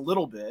brakes a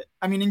little bit.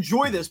 I mean,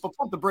 enjoy this, but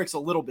pump the brakes a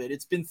little bit.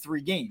 It's been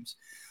 3 games.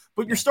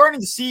 But you're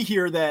starting to see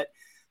here that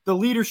the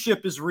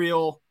leadership is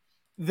real.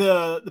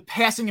 The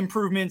passing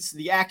improvements,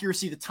 the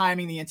accuracy, the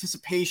timing, the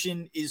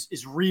anticipation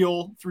is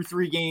real through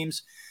 3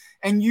 games.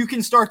 And you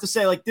can start to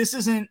say, like, this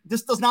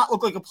does not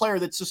look like a player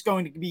that's just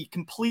going to be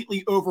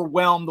completely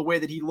overwhelmed the way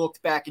that he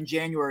looked back in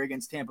January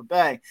against Tampa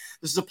Bay.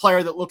 This is a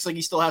player that looks like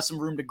he still has some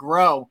room to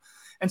grow.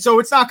 And so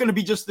it's not going to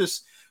be just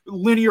this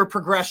linear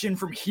progression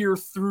from here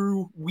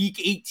through week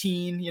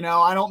 18.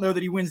 I don't know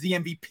that he wins the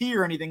MVP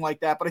or anything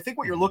like that, but I think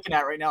what you're looking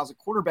at right now is a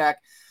quarterback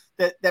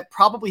that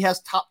probably has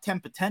top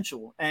 10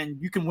 potential, and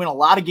you can win a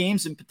lot of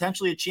games and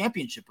potentially a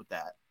championship with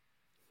that.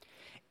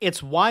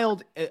 It's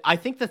wild. I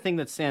think the thing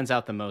that stands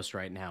out the most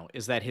right now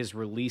is that his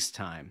release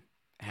time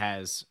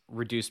has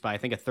reduced by, I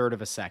think, 1/3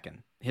 of a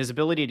second. His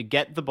ability to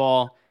get the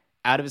ball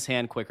out of his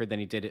hand quicker than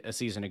he did a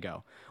season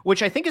ago,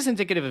 which I think is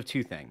indicative of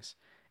 2 things.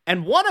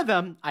 And one of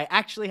them, I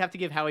actually have to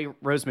give Howie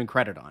Roseman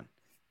credit on.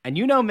 And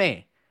you know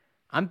me,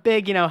 I'm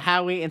big,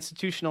 Howie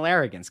institutional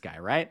arrogance guy,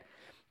 right?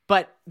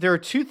 But there are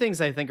 2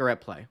 things I think are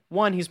at play.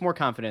 One, he's more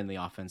confident in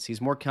the offense.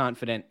 He's more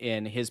confident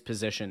in his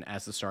position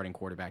as the starting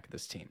quarterback of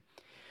this team.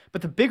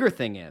 But the bigger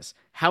thing is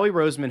Howie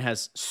Roseman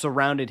has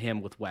surrounded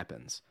him with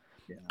weapons.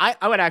 Yeah.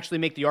 I would actually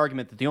make the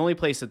argument that the only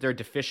place that they're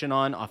deficient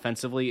on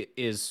offensively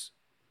is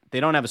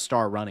they don't have a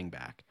star running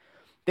back.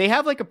 They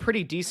have like a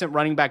pretty decent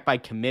running back by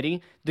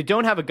committee. They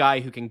don't have a guy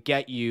who can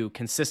get you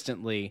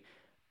consistently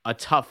a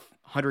tough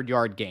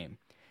 100-yard game.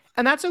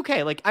 And that's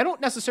okay. Like, I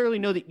don't necessarily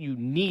know that you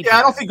need. Yeah,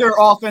 I don't think their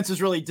offense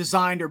is really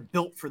designed or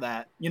built for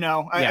that.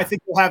 I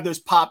think they'll have those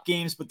pop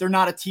games, but they're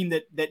not a team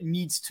that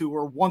needs to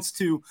or wants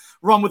to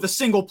run with a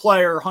single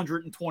player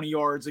 120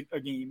 yards a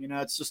game.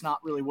 It's just not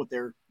really what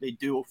they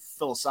do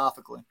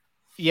philosophically.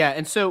 Yeah,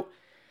 and so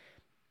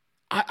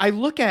I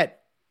look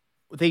at,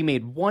 they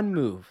made one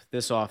move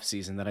this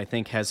offseason that I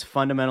think has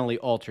fundamentally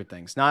altered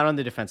things, not on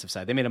the defensive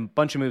side. They made a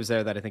bunch of moves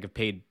there that I think have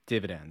paid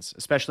dividends,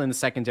 especially in the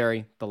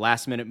secondary, the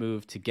last-minute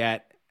move to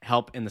get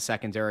help in the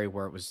secondary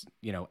where it was,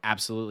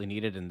 absolutely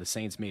needed, and the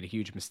Saints made a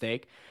huge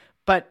mistake.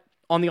 But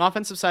on the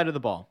offensive side of the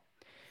ball,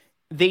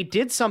 they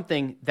did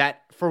something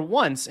that, for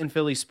once in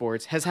Philly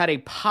sports, has had a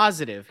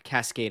positive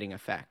cascading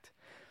effect.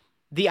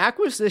 The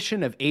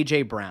acquisition of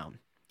A.J. Brown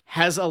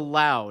has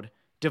allowed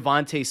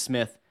Devontae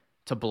Smith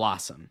to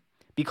blossom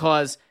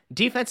because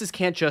defenses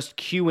can't just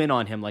cue in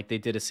on him like they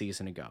did a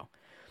season ago.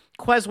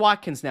 Quez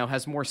Watkins now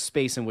has more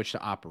space in which to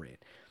operate.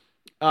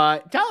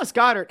 Dallas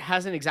Goedert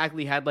hasn't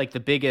exactly had like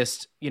the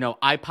biggest,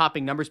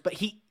 eye-popping numbers, but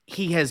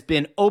he has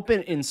been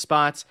open in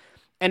spots,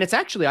 and it's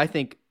actually, I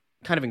think,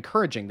 kind of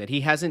encouraging that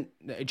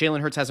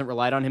Jalen Hurts hasn't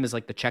relied on him as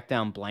like the check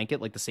down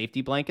blanket, like the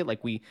safety blanket,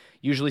 like we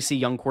usually see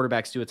young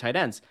quarterbacks do with tight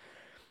ends.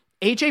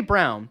 A.J.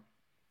 Brown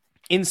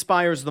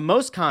inspires the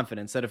most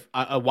confidence that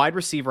a wide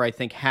receiver, I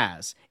think,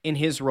 has in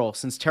his role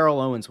since Terrell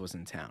Owens was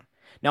in town.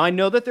 Now, I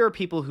know that there are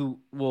people who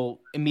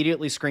will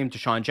immediately scream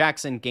Deshaun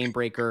Jackson, game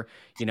breaker,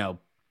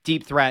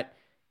 deep threat,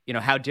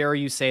 how dare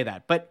you say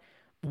that? But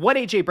what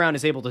A.J. Brown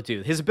is able to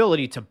do, his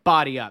ability to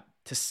body up,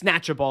 to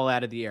snatch a ball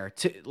out of the air,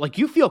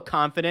 you feel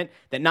confident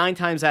that 9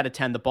 times out of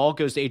 10, the ball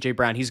goes to A.J.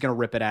 Brown, he's going to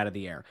rip it out of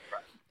the air.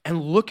 Right.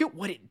 And look at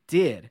what it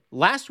did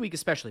last week,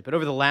 especially, but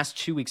over the last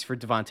 2 weeks for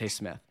Devontae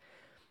Smith.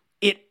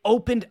 It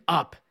opened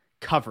up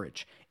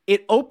coverage.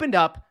 It opened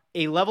up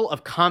a level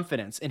of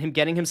confidence in him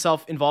getting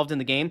himself involved in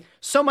the game,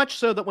 so much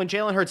so that when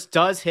Jalen Hurts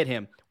does hit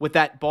him with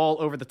that ball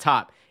over the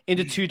top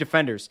into 2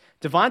 defenders,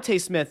 Devontae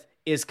Smith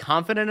is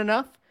confident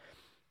enough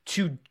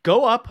to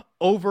go up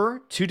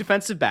over 2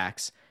 defensive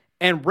backs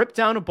and rip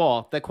down a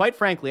ball that, quite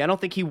frankly, I don't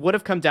think he would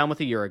have come down with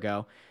a year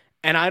ago,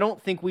 and I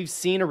don't think we've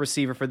seen a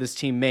receiver for this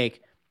team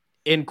make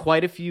in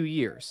quite a few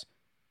years.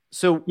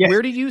 So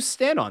Where do you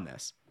stand on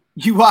this?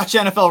 You watch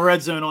NFL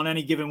Red Zone on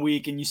any given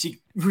week, and you see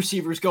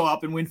receivers go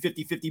up and win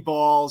 50-50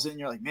 balls, and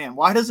you're like, man,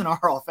 why doesn't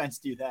our offense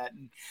do that?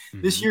 And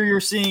this year you're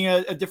seeing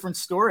a different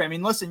story. I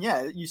mean, listen,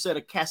 you said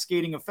a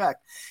cascading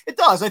effect. It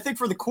does. I think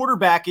for the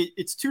quarterback,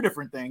 it's 2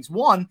 different things.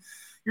 One,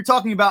 you're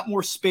talking about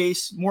more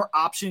space, more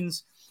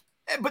options.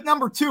 But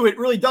number two, it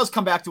really does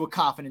come back to a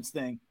confidence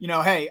thing.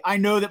 Hey, I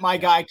know that my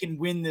guy can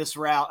win this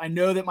route. I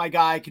know that my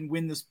guy can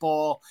win this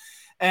ball.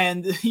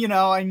 And,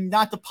 I'm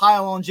not to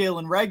pile on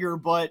Jalen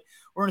Reagor, but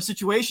we're in a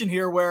situation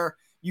here where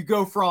you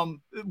go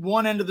from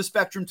one end of the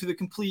spectrum to the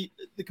complete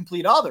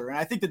other. And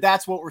I think that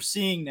that's what we're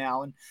seeing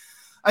now. And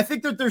I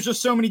think that there's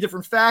just so many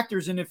different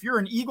factors. And if you're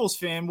an Eagles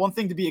fan, one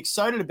thing to be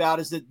excited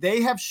about is that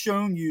they have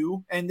shown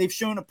you, and they've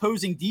shown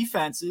opposing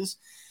defenses,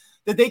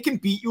 that they can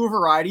beat you a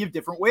variety of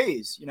different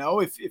ways.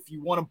 If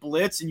you want to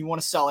blitz and you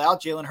want to sell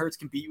out, Jalen Hurts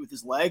can beat you with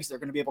his legs. They're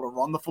going to be able to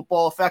run the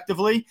football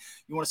effectively.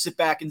 You want to sit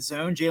back in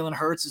zone. Jalen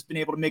Hurts has been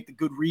able to make the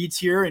good reads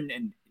here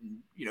and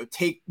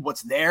take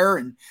what's there.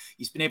 And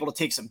he's been able to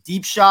take some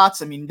deep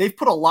shots. I mean, they've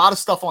put a lot of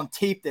stuff on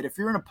tape that if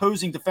you're an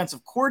opposing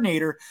defensive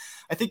coordinator,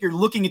 I think you're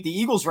looking at the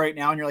Eagles right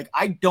now and you're like,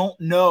 I don't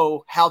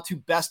know how to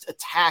best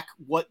attack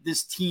what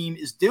this team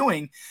is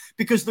doing,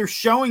 because they're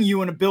showing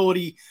you an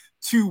ability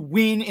to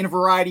win in a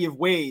variety of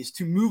ways,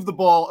 to move the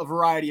ball a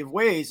variety of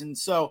ways. And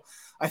so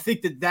I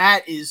think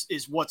that is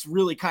what's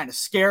really kind of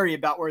scary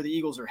about where the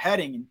Eagles are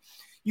heading. And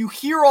you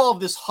hear all of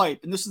this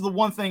hype, and this is the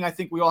one thing I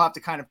think we all have to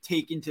kind of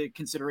take into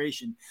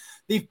consideration.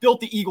 They've built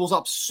the Eagles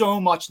up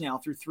so much now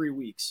through 3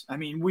 weeks. I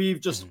mean,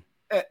 we've just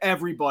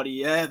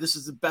everybody, this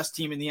is the best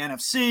team in the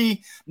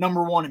NFC,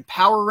 number one in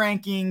power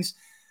rankings.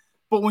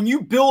 But when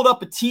you build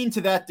up a team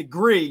to that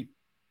degree,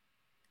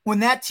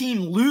 when that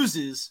team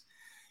loses,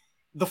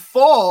 the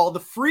fall, the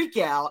freak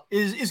out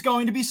is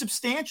going to be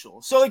substantial.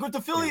 So like with the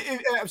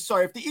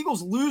if the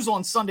Eagles lose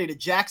on Sunday to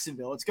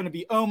Jacksonville, it's going to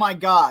be, oh my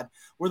God,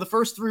 we're the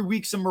first 3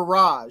 weeks of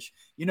mirage.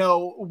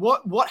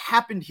 What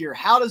happened here?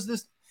 How does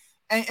this,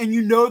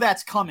 and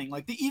that's coming.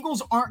 Like the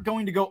Eagles aren't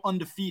going to go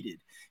undefeated.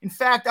 In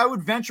fact, I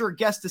would venture a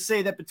guess to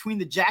say that between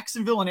the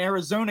Jacksonville and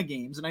Arizona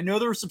games, and I know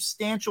they're a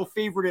substantial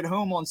favorite at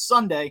home on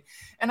Sunday,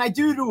 and I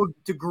do to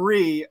a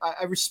degree,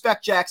 I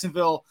respect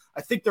Jacksonville.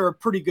 I think they're a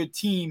pretty good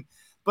team,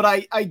 but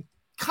I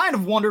kind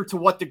of wonder to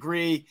what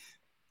degree,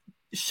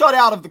 shut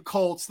out of the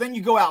Colts, then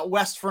you go out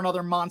west for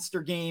another monster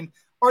game.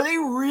 Are they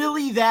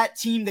really that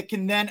team that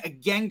can then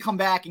again come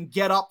back and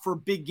get up for a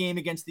big game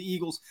against the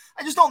Eagles?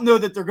 I just don't know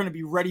that they're going to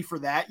be ready for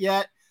that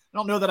yet. I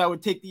don't know that I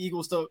would take the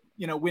Eagles to,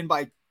 win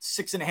by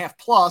 6.5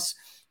 plus.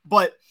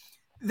 But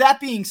that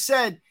being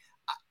said,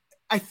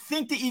 I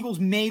think the Eagles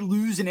may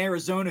lose in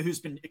Arizona, who's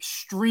been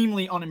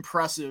extremely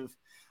unimpressive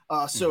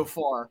so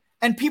far.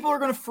 And people are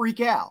going to freak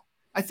out.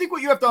 I think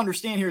what you have to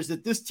understand here is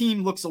that this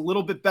team looks a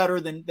little bit better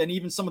than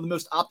even some of the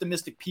most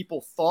optimistic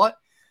people thought.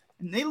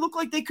 And they look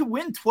like they could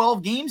win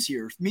 12 games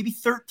here, maybe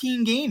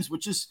 13 games,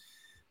 which is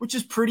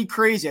pretty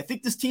crazy. I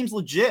think this team's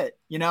legit.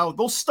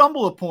 They'll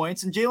stumble at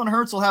points and Jalen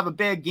Hurts will have a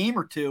bad game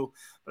or two.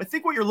 But I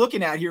think what you're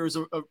looking at here is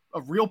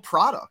a real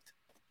product.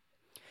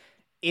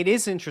 It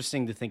is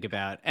interesting to think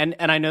about. And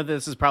I know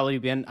this has probably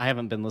been, I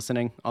haven't been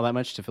listening all that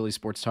much to Philly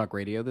Sports Talk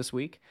Radio this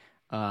week.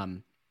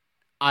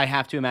 I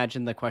have to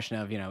imagine the question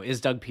of, is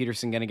Doug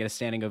Peterson going to get a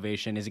standing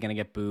ovation? Is he going to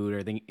get booed? Or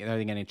are they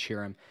going to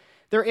cheer him?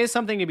 There is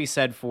something to be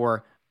said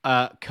for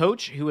a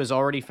coach who has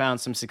already found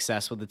some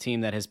success with a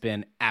team that has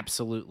been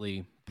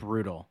absolutely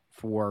brutal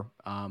for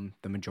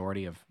the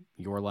majority of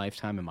your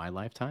lifetime and my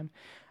lifetime.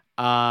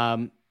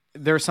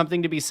 There's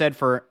something to be said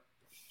for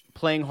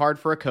playing hard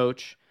for a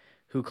coach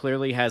who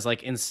clearly has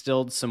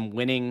instilled some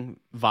winning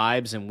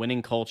vibes and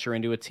winning culture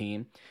into a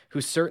team,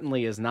 who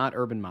certainly is not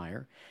Urban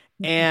Meyer.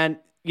 And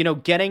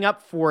getting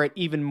up for it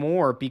even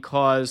more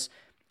because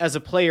as a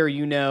player,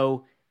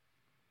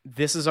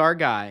 this is our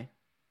guy.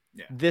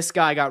 Yeah. This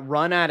guy got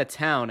run out of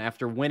town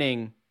after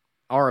winning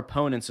our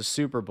opponents a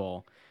Super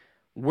Bowl.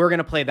 We're going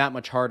to play that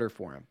much harder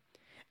for him.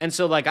 And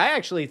so, I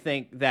actually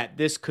think that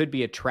this could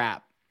be a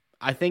trap.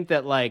 I think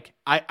that,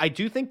 I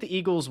do think the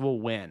Eagles will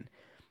win,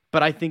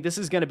 but I think this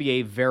is going to be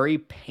a very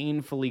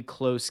painfully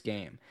close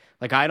game.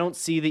 I don't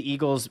see the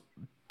Eagles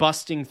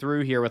busting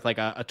through here with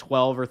a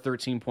 12 or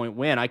 13 point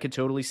win. I could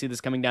totally see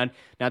this coming down,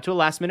 not to a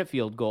last minute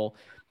field goal,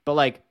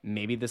 but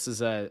maybe this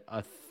is a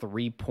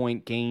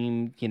 3-point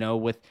game,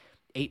 with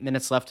 8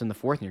 minutes left in the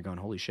fourth and you're going,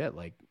 holy shit,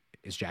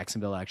 is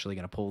Jacksonville actually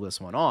going to pull this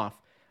one off?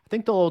 I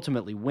think they'll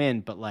ultimately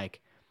win, but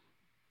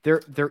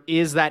there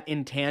is that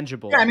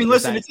intangible. Yeah, I mean,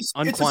 listen, it's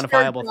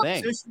unquantifiable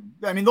thing.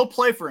 I mean, they'll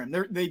play for him.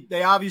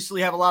 They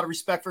obviously have a lot of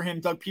respect for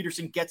him. Doug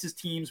Peterson gets his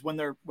teams when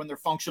they're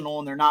functional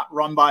and they're not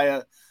run by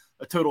a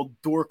total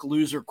dork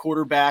loser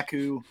quarterback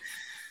who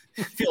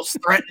feels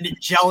threatened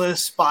and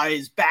jealous by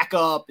his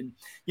backup. And,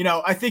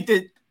 I think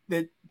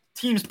that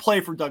teams play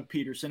for Doug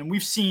Peterson, and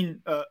we've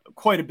seen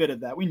quite a bit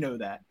of that. We know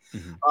that.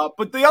 Mm-hmm.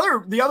 But the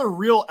other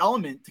real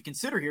element to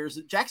consider here is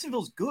that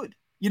Jacksonville's good.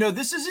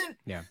 This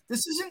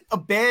isn't a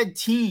bad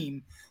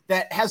team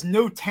that has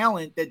no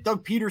talent that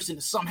Doug Peterson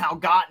has somehow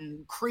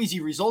gotten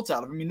crazy results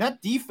out of. I mean,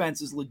 that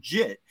defense is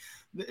legit.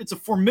 It's a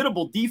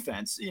formidable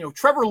defense.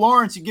 Trevor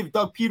Lawrence, you give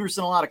Doug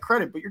Peterson a lot of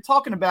credit, but you're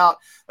talking about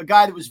a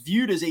guy that was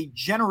viewed as a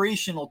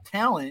generational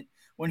talent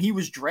when he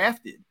was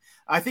drafted.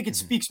 I think it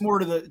speaks more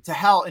to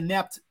how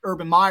inept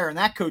Urban Meyer and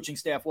that coaching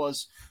staff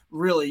was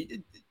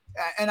really.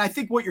 And I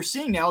think what you're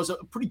seeing now is a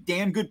pretty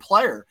damn good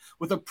player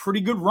with a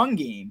pretty good run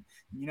game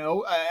You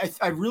know,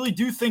 I really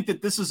do think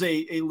that this is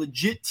a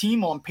legit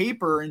team on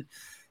paper. And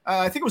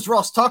I think it was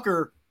Ross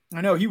Tucker.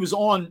 I know he was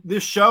on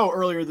this show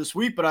earlier this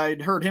week, but I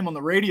had heard him on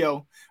the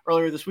radio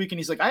earlier this week. And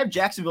he's like, I have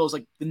Jacksonville as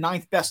like the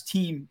 9th best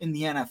team in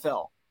the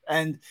NFL.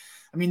 And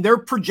I mean, they're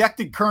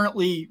projected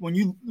currently, when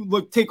you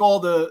take all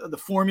the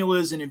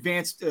formulas and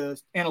advanced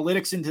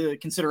analytics into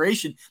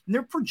consideration, and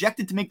they're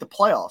projected to make the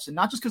playoffs, and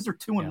not just because they're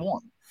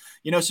 2-1.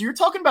 You know, so you're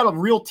talking about a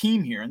real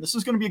team here, and this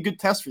is going to be a good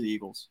test for the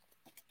Eagles.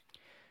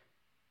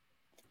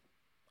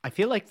 I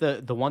feel like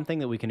the one thing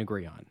that we can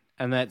agree on,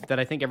 and that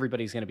I think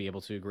everybody's going to be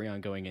able to agree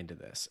on going into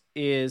this,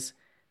 is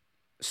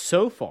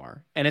so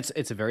far, and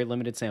it's a very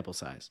limited sample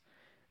size,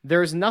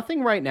 there's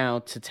nothing right now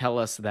to tell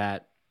us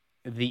that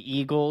the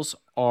Eagles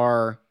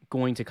are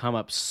going to come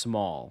up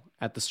small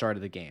at the start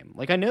of the game.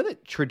 Like, I know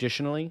that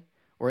traditionally,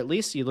 or at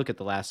least you look at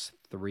the last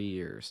 3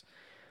 years,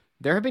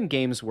 there have been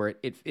games where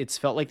it's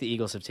felt like the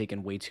Eagles have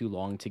taken way too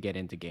long to get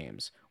into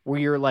games, where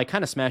you're like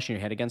kind of smashing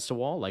your head against a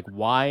wall. Like,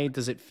 why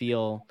does it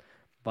feel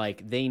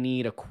like they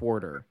need a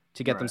quarter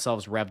to get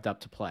themselves revved up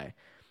to play?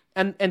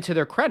 And to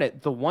their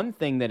credit, the one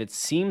thing that it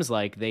seems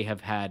like they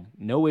have had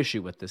no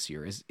issue with this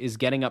year is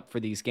getting up for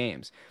these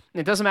games. And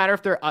it doesn't matter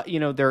if they're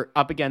they're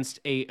up against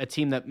a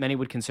team that many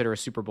would consider a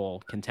Super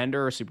Bowl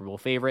contender or a Super Bowl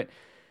favorite.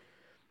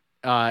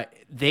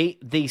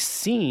 They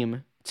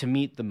seem to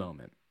meet the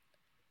moment.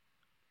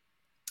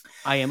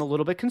 I am a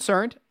little bit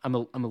concerned. I'm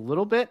a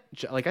little bit,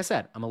 like I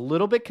said, I'm a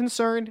little bit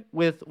concerned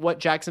with what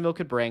Jacksonville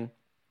could bring.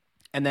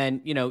 And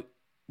then,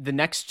 the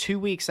next 2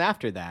 weeks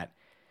after that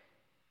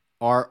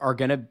are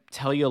going to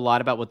tell you a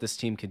lot about what this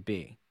team could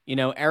be.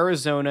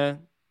 Arizona,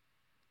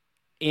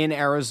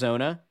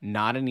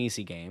 not an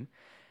easy game.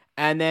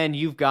 And then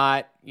you've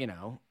got,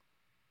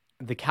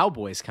 the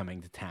Cowboys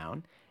coming to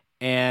town.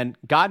 And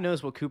God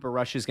knows what Cooper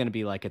Rush is going to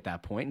be like at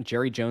that point. And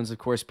Jerry Jones, of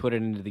course, put it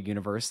into the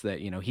universe that,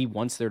 he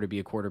wants there to be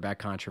a quarterback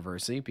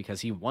controversy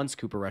because he wants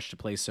Cooper Rush to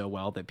play so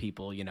well that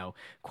people,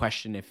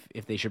 question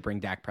if they should bring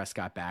Dak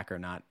Prescott back or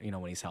not,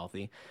 when he's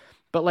healthy.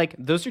 But, like,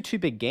 those are 2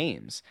 big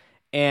games.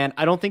 And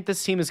I don't think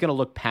this team is going to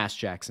look past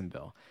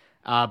Jacksonville.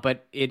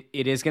 But it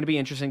is going to be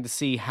interesting to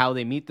see how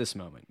they meet this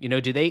moment.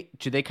 Do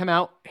they come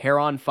out hair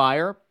on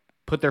fire,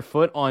 put their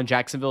foot on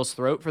Jacksonville's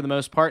throat for the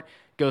most part,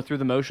 go through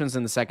the motions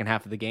in the second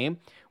half of the game?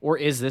 Or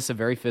is this a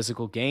very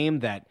physical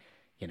game that,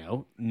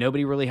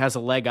 nobody really has a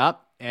leg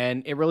up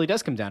and it really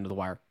does come down to the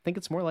wire? I think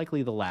it's more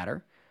likely the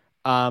latter.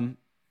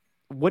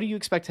 What do you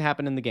expect to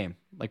happen in the game?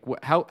 Like,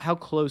 how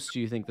close do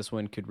you think this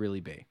one could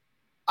really be?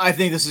 I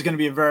think this is going to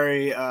be a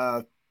very,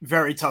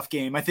 very tough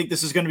game. I think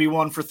this is going to be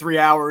one for 3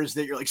 hours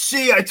that you're like,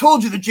 see, I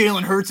told you that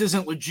Jalen Hurts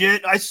isn't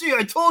legit. I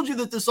told you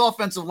that this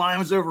offensive line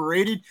was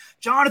overrated.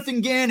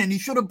 Jonathan Gannon, he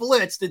should have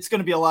blitzed. It's going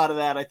to be a lot of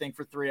that, I think,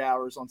 for 3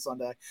 hours on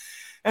Sunday.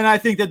 And I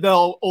think that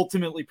they'll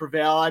ultimately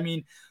prevail. I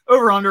mean,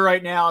 over-under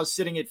right now is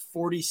sitting at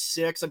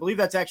 46. I believe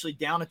that's actually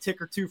down a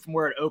tick or two from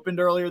where it opened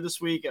earlier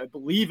this week. I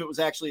believe it was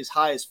actually as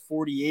high as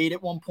 48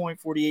 at one point,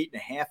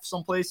 48.5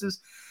 some places.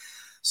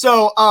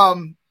 So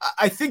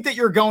I think that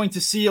you're going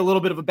to see a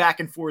little bit of a back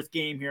and forth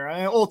game here.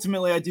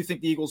 Ultimately, I do think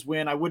the Eagles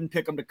win. I wouldn't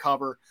pick them to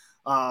cover,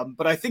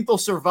 but I think they'll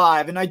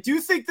survive. And I do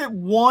think that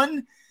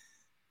one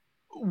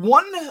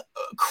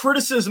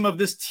criticism of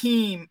this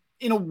team,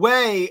 in a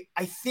way,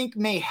 I think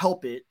may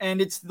help it.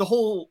 And it's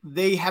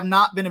they have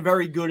not been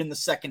very good in the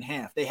second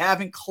half. They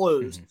haven't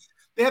closed.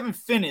 They haven't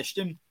finished.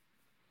 And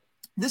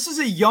this is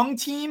a young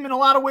team in a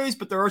lot of ways,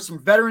 but there are some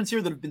veterans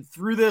here that have been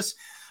through this.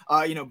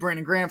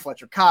 Brandon Graham,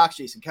 Fletcher Cox,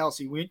 Jason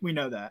Kelsey, we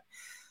know that.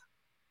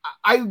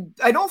 I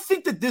don't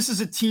think that this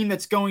is a team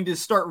that's going to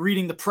start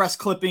reading the press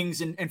clippings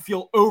and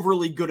feel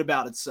overly good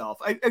about itself.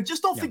 I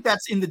just don't think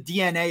that's in the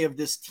DNA of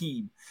this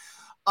team.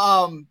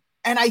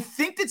 And I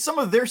think that some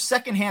of their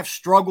second half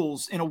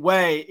struggles, in a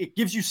way, it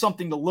gives you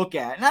something to look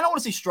at. And I don't want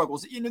to say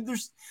struggles.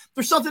 There's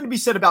something to be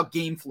said about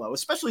game flow,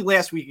 especially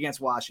last week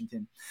against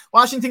Washington.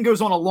 Washington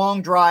goes on a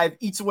long drive,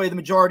 eats away the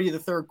majority of the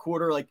third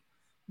quarter. Like,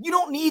 you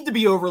don't need to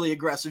be overly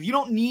aggressive. You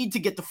don't need to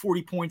get to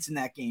 40 points in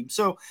that game.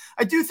 So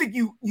I do think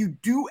you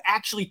do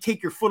actually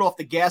take your foot off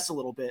the gas a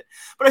little bit.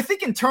 But I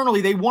think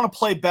internally they want to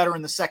play better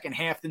in the second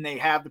half than they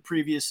have the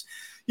previous,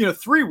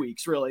 3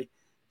 weeks, really.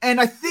 And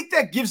I think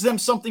that gives them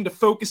something to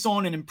focus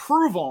on and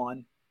improve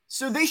on.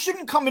 So they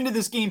shouldn't come into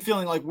this game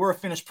feeling like we're a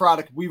finished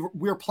product.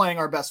 We're playing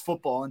our best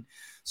football. And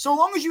so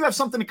long as you have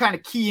something to kind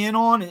of key in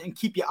on and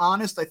keep you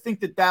honest, I think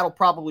that that'll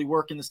probably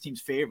work in this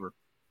team's favor.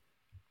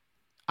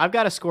 I've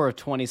got a score of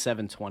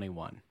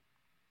 27-21.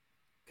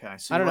 Okay.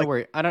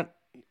 So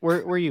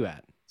where are you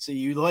at? So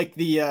you like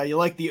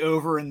the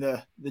over in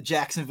the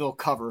Jacksonville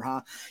cover,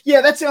 huh? Yeah,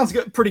 that sounds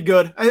good, pretty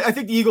good. I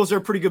think the Eagles are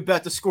a pretty good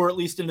bet to score at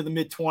least into the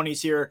mid-20s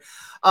here.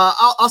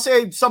 I'll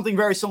say something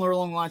very similar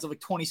along the lines of like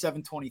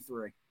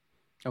 27-23.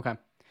 Okay.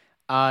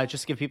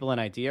 Just to give people an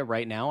idea,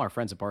 right now, our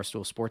friends at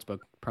Barstool Sportsbook,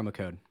 promo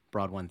code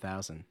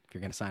BROAD1000, if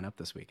you're going to sign up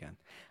this weekend.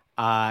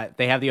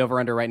 They have the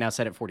over-under right now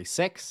set at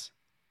 46.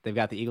 They've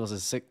got the Eagles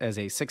as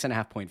a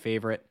 6.5-point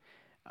favorite.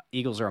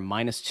 Eagles are a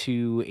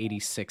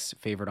 -286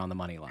 favorite on the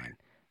money line.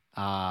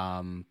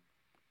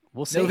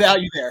 We'll see. No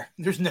value there.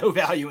 There's no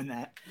value in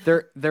that.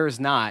 There's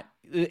not.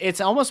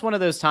 It's almost one of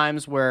those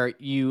times where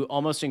you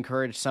almost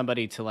encourage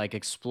somebody to like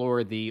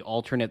explore the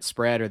alternate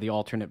spread or the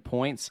alternate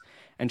points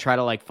and try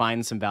to like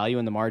find some value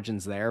in the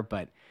margins there.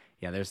 But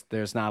yeah,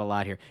 there's not a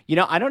lot here.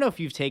 I don't know if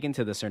you've taken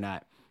to this or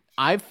not.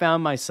 I've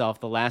found myself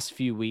the last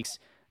few weeks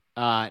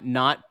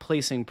not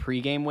placing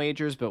pregame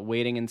wagers, but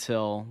waiting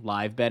until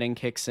live betting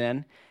kicks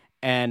in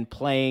and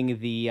playing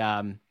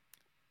the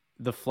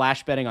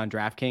flash betting on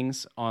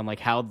DraftKings on like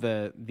how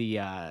the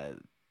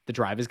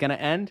drive is going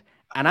to end.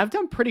 And I've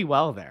done pretty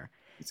well there.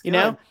 I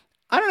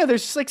don't know.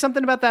 There's just like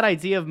something about that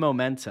idea of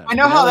momentum. I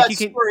know how like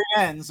that story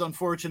ends,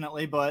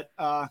 unfortunately, but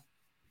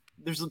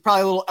there's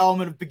probably a little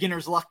element of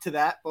beginner's luck to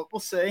that, but we'll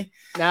see.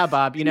 Nah,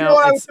 Bob, you know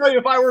what I would tell you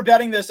if I were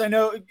betting this, I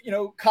know,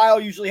 Kyle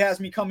usually has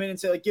me come in and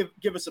say, like,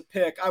 give us a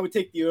pick. I would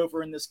take the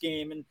over in this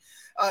game. And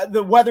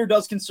the weather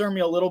does concern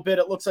me a little bit.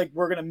 It looks like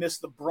we're going to miss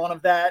the brunt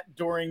of that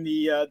during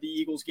the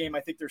Eagles game.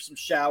 I think there's some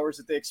showers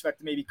that they expect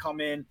to maybe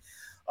come in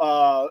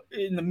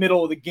the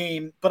middle of the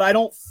game. But I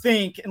don't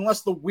think,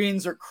 unless the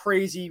winds are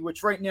crazy,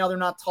 which right now they're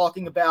not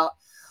talking about,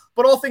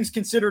 but all things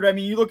considered, I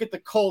mean, you look at the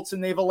Colts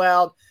and they've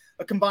allowed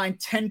a combined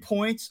 10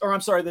 points, or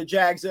I'm sorry, the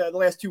Jags, the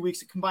last 2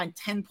 weeks, a combined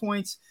 10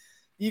 points.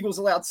 The Eagles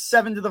allowed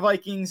 7 to the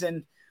Vikings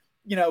and,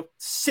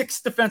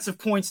 6 defensive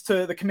points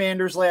to the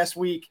Commanders last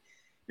week.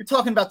 You're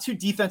talking about 2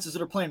 defenses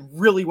that are playing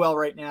really well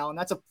right now. And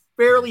that's a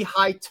fairly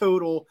high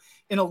total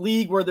in a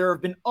league where there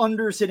have been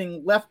unders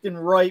hitting left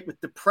and right with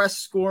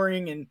depressed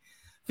scoring, and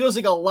feels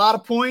like a lot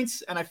of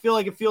points. And I feel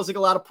like it feels like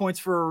a lot of points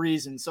for a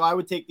reason. So I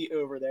would take the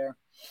over there.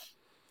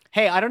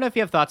 Hey, I don't know if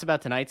you have thoughts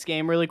about tonight's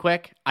game really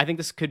quick. I think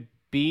this could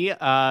be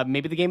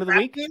maybe the game of the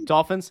week. Game?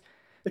 Dolphins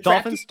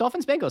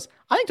Bengals.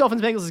 I think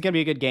Dolphins Bengals is going to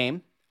be a good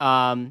game.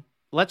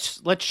 Let's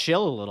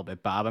chill a little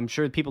bit, Bob. I'm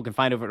sure people can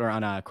find over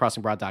on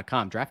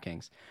crossingbroad.com.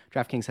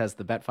 DraftKings has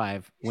the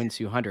Bet5 Win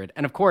 200,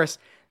 and of course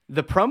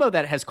the promo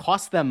that has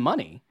cost them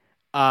money,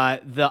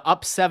 the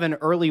up 7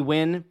 early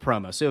win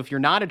promo. So if you're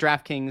not a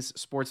DraftKings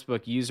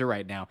sportsbook user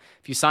right now,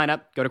 if you sign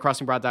up, go to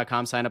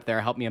crossingbroad.com, sign up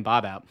there, help me and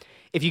Bob out.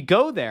 If you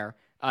go there,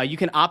 you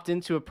can opt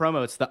into a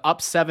promo. It's the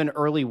up 7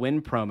 early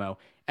win promo.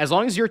 As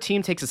long as your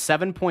team takes a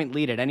 7-point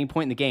lead at any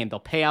point in the game, they'll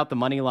pay out the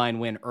money line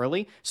win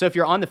early. So if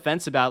you're on the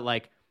fence about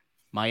like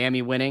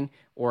Miami winning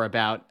or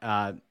about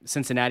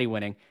Cincinnati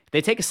winning, they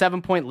take a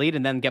 7-point lead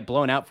and then get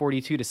blown out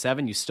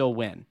 42-7, you still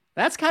win.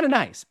 That's kind of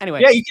nice.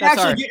 Anyway, yeah, you can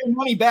actually get your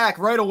money back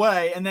right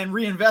away and then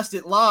reinvest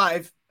it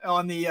live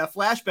on the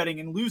flash betting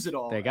and lose it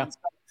all. There you go.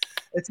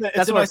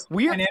 That's what nice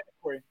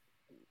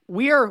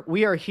we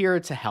are here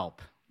to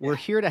help. We're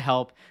here to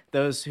help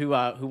those who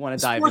want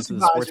to dive into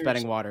the sports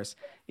betting waters.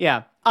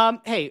 Yeah.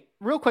 Hey,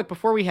 real quick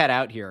before we head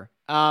out here,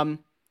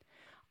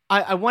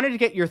 I wanted to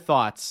get your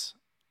thoughts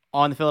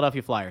on the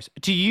Philadelphia Flyers.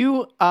 Do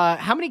you?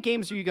 How many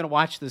games are you going to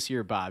watch this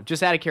year, Bob?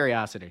 Just out of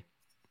curiosity.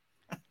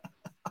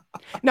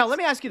 Now, let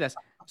me ask you this.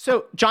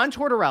 So, John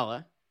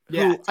Tortorella,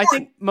 who I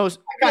think most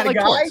like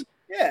Torts,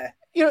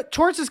 yeah,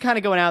 Torts is kind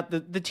of going out.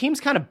 The team's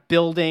kind of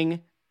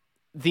building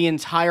the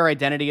entire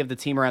identity of the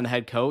team around the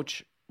head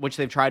coach, which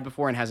they've tried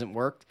before and hasn't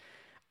worked.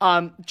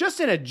 Just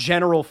in a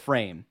general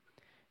frame,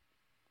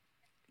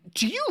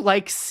 do you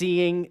like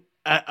seeing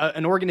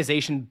an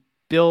organization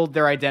build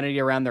their identity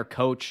around their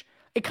coach?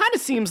 It kind of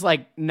seems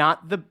like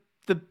not the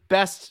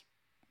best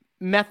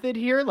method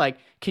here. Like,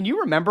 can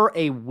you remember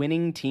a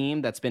winning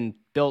team that's been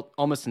built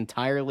almost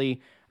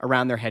entirely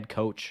around their head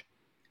coach?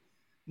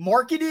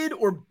 Marketed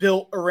or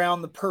built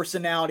around the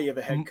personality of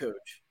a head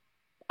coach?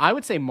 I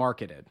would say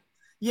marketed.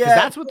 Yeah,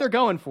 that's what they're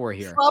going for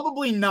here.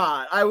 Probably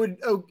not. I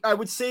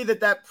would say that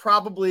there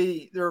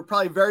are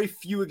probably very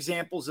few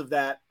examples of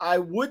that. I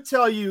would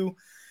tell you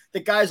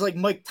that guys like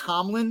Mike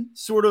Tomlin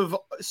sort of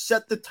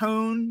set the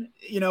tone,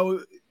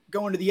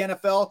 going to the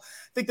NFL. I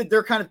think that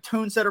they're kind of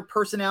tone setter,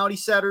 personality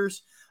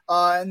setters.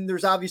 And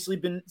there's obviously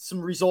been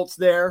some results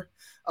there.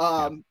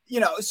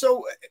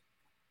 So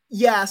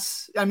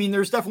yes, I mean,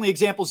 there's definitely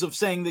examples of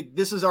saying that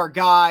this is our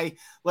guy,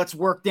 let's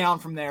work down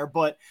from there.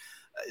 But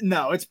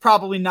no, it's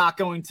probably not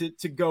going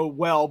to go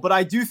well. But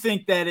I do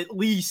think that at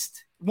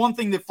least one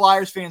thing that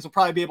Flyers fans will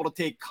probably be able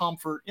to take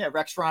comfort. Yeah,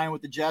 Rex Ryan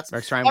with the Jets.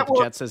 Rex Ryan with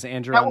the Jets, says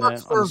Andrew. That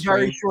works for a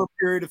very short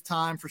period of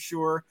time for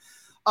sure.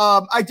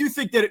 I do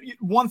think that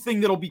one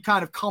thing that'll be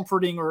kind of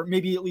comforting or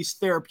maybe at least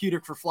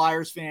therapeutic for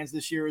Flyers fans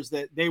this year is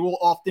that they will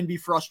often be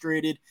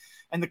frustrated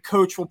and the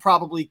coach will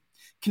probably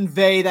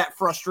convey that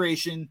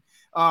frustration.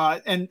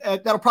 And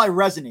that'll probably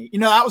resonate.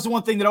 That was the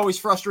one thing that always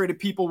frustrated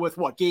people with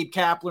Gabe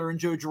Kapler and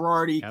Joe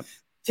Girardi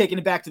taking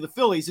it back to the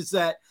Phillies. It's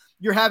that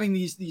you're having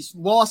these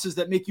losses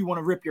that make you want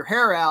to rip your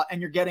hair out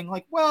and you're getting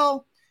like,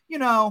 well,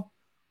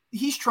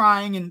 he's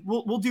trying and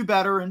we'll do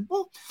better and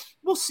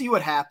we'll see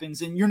what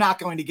happens. And you're not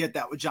going to get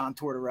that with John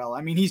Tortorella.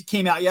 I mean, he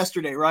came out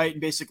yesterday, right?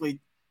 And basically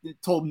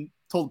told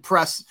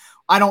press,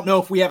 I don't know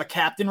if we have a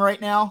captain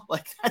right now.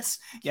 Like that's,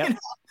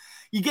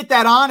 you get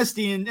that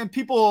honesty and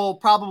people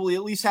probably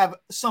at least have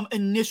some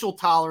initial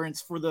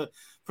tolerance for the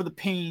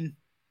pain,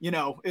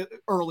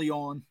 early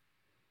on.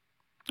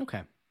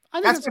 Okay. I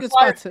think That's that's a my good spot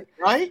Flyers to. take,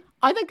 right?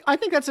 I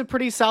think that's a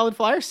pretty solid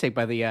Flyers take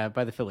by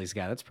the Phillies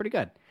guy. That's pretty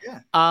good.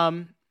 Yeah.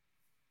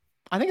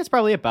 I think it's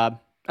probably it, Bob.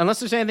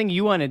 Unless there's anything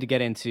you wanted to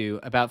get into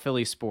about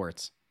Philly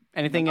sports.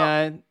 Anything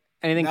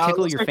anything No, it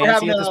tickle looks your like we're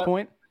fancy having at this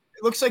point?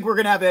 It looks like we're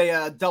going to have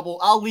a double.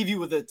 I'll leave you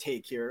with a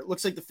take here. It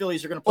looks like the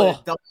Phillies are going to play a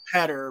double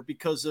header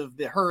because of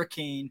the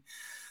hurricane.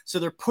 So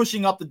they're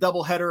pushing up the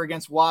double header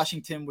against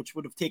Washington, which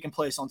would have taken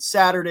place on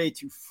Saturday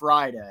to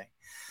Friday.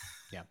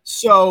 Yeah.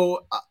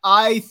 So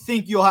I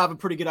think you'll have a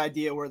pretty good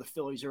idea where the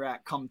Phillies are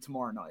at come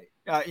tomorrow night.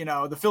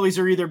 The Phillies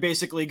are either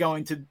basically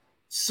going to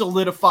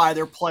solidify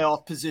their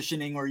playoff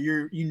positioning or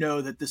you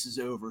know that this is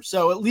over.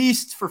 So at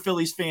least for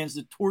Phillies fans,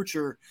 the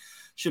torture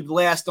should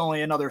last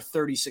only another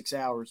 36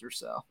 hours or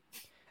so.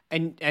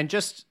 And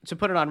just to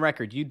put it on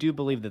record, you do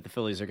believe that the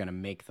Phillies are going to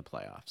make the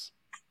playoffs?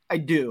 I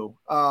do.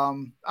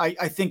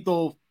 I think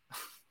they'll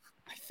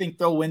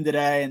win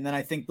today, and then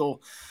I think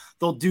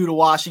they'll do to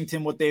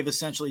Washington what they've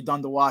essentially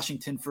done to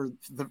Washington for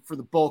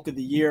the bulk of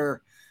the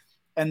year,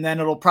 and then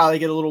it'll probably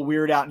get a little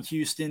weird out in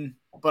Houston.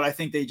 But I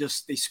think they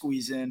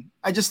squeeze in.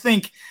 I just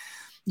think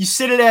you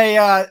sit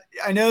at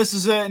I know this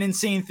is an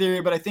insane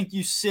theory, but I think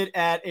you sit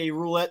at a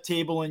roulette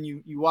table and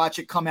you watch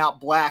it come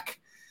out black.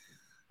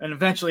 And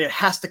eventually it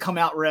has to come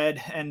out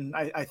red. And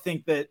I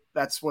think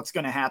that's what's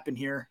going to happen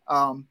here.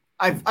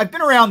 I've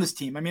been around this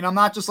team. I mean, I'm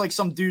not just like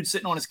some dude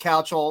sitting on his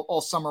couch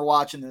all summer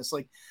watching this.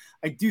 Like,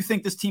 I do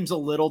think this team's a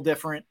little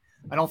different.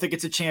 I don't think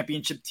it's a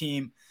championship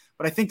team,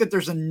 but I think that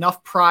there's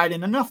enough pride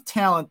and enough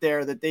talent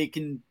there that they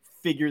can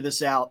figure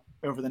this out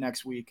over the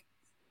next week.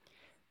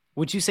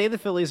 Would you say the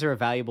Phillies are a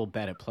valuable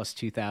bet at plus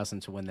 2,000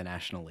 to win the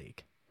National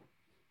League?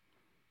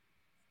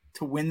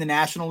 To win the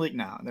National League?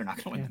 No, they're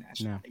not going to win the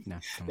National League. No.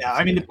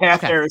 I mean, the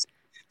path there is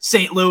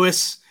St.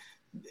 Louis,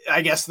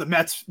 I guess the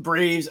Mets,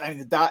 Braves. I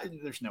mean,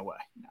 there's no way.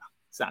 No,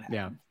 it's not happening.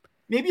 Yeah.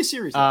 Maybe a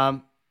series.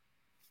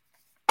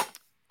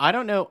 I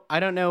don't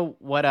know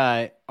what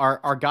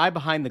our guy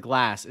behind the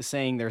glass is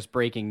saying. There's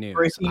breaking news.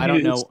 I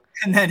don't know.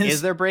 And then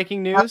is there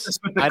breaking news?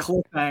 With the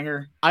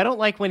cliffhanger. I don't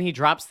like when he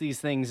drops these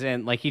things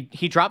in. Like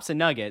he drops a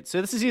nugget.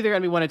 So this is either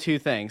going to be one of two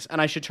things.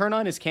 And I should turn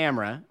on his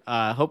camera.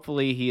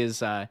 Hopefully he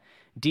is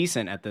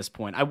decent at this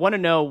point. I want to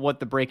know what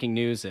the breaking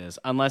news is,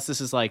 unless this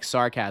is like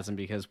sarcasm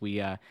because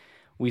we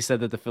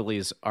said that the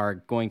Phillies are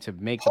going to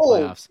make the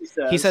playoffs.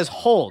 He says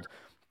hold.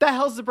 The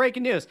hell's the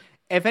breaking news?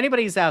 If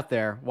anybody's out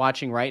there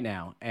watching right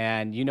now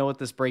and you know what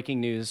this breaking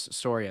news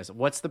story is,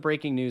 what's the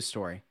breaking news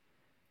story?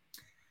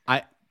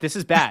 This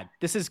is bad.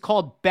 This is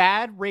called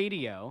bad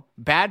radio,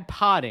 bad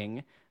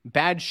potting,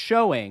 bad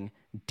showing.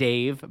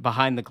 Dave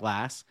behind the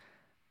glass.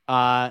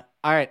 All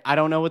right, I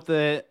don't know what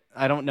the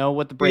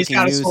breaking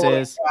news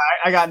is.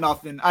 I got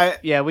nothing.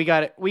 We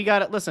got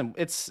it. Listen,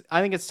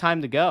 I think it's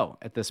time to go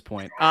at this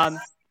point.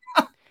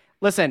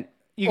 Listen,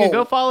 you can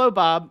go follow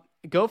Bob.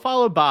 Go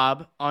follow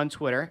Bob on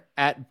Twitter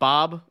at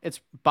Bob.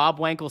 It's Bob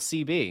Wankel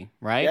CB,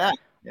 right?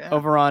 Yeah.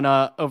 Over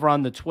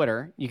on the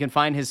Twitter, you can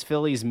find his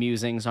Phillies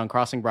musings on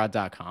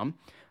crossingbroad.com.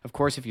 Of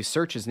course, if you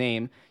search his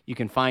name, you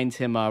can find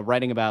him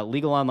writing about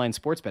legal online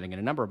sports betting in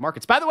a number of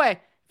markets. By the way,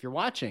 if you're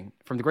watching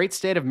from the great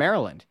state of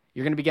Maryland,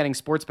 you're going to be getting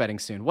sports betting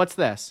soon. What's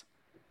this?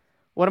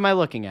 What am I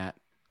looking at?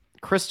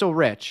 Crystal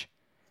Rich.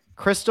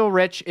 Crystal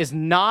Rich is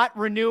not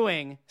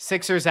renewing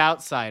Sixers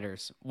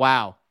Outsiders.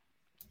 Wow.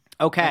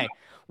 Okay.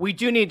 We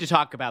do need to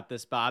talk about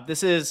this, Bob.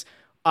 This is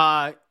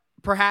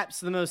perhaps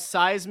the most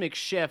seismic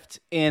shift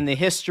in the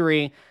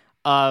history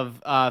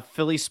of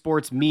Philly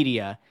sports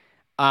media.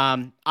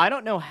 I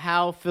don't know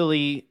how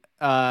Philly,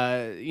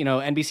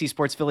 NBC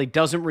Sports Philly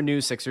doesn't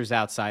renew Sixers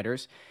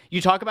Outsiders. You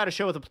talk about a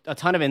show with a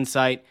ton of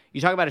insight. You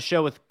talk about a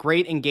show with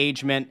great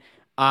engagement.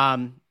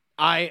 I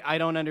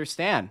don't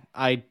understand.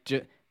 I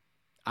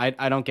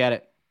don't get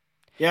it.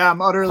 Yeah,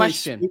 I'm utterly.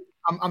 Question.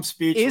 I'm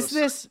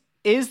speechless.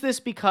 Is this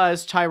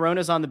because Tyrone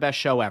is on the best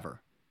show ever?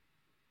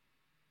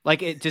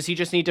 Like, does he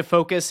just need to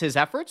focus his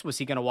efforts? Was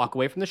he going to walk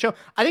away from the show?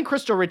 I think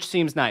Crystal Rich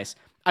seems nice.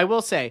 I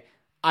will say,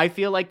 I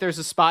feel like there's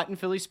a spot in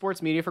Philly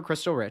sports media for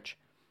Crystal Rich.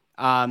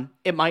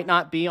 It might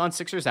not be on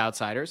Sixers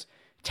Outsiders.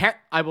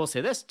 I will say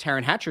this,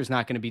 Taryn Hatcher is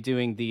not going to be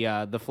doing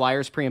the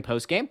Flyers pre- and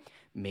post-game.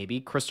 Maybe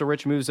Crystal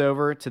Rich moves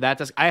over to that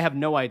desk. I have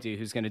no idea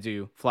who's going to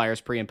do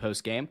Flyers pre- and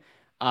post-game.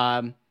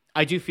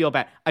 I do feel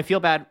bad. I feel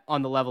bad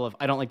on the level of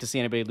I don't like to see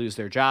anybody lose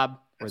their job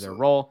or their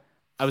role.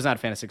 I was not a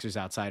fan of Sixers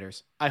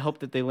Outsiders. I hope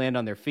that they land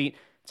on their feet.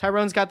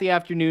 Tyrone's got the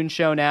afternoon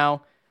show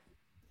now.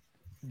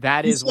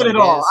 That is what it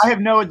is. I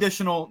have no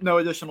additional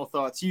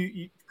thoughts.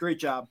 You great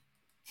job.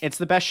 It's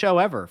the best show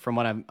ever, from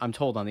what I'm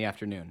told, on the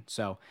afternoon.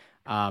 So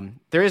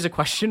there is a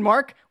question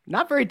mark,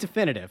 not very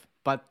definitive,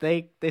 but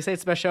they say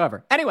it's the best show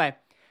ever. Anyway,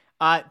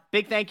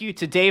 big thank you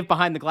to Dave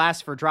behind the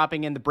glass for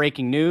dropping in the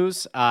breaking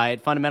news.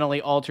 It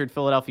fundamentally altered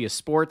Philadelphia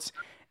sports.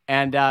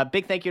 And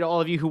big thank you to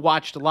all of you who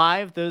watched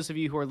live. Those of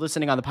you who are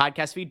listening on the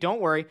podcast feed, don't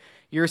worry.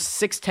 Your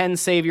 6'10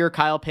 savior,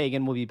 Kyle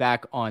Pagan, will be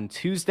back on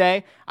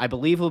Tuesday. I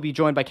believe he'll be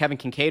joined by Kevin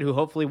Kincaid, who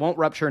hopefully won't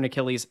rupture an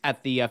Achilles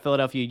at the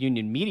Philadelphia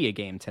Union Media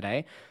game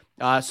today.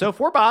 So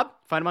for Bob,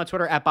 find him on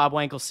Twitter at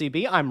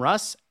BobWankelCB. I'm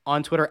Russ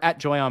on Twitter at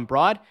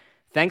JoyOnBroad.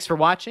 Thanks for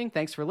watching.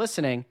 Thanks for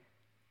listening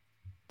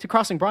to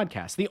Crossing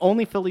Broadcast, the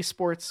only Philly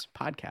sports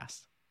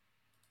podcast.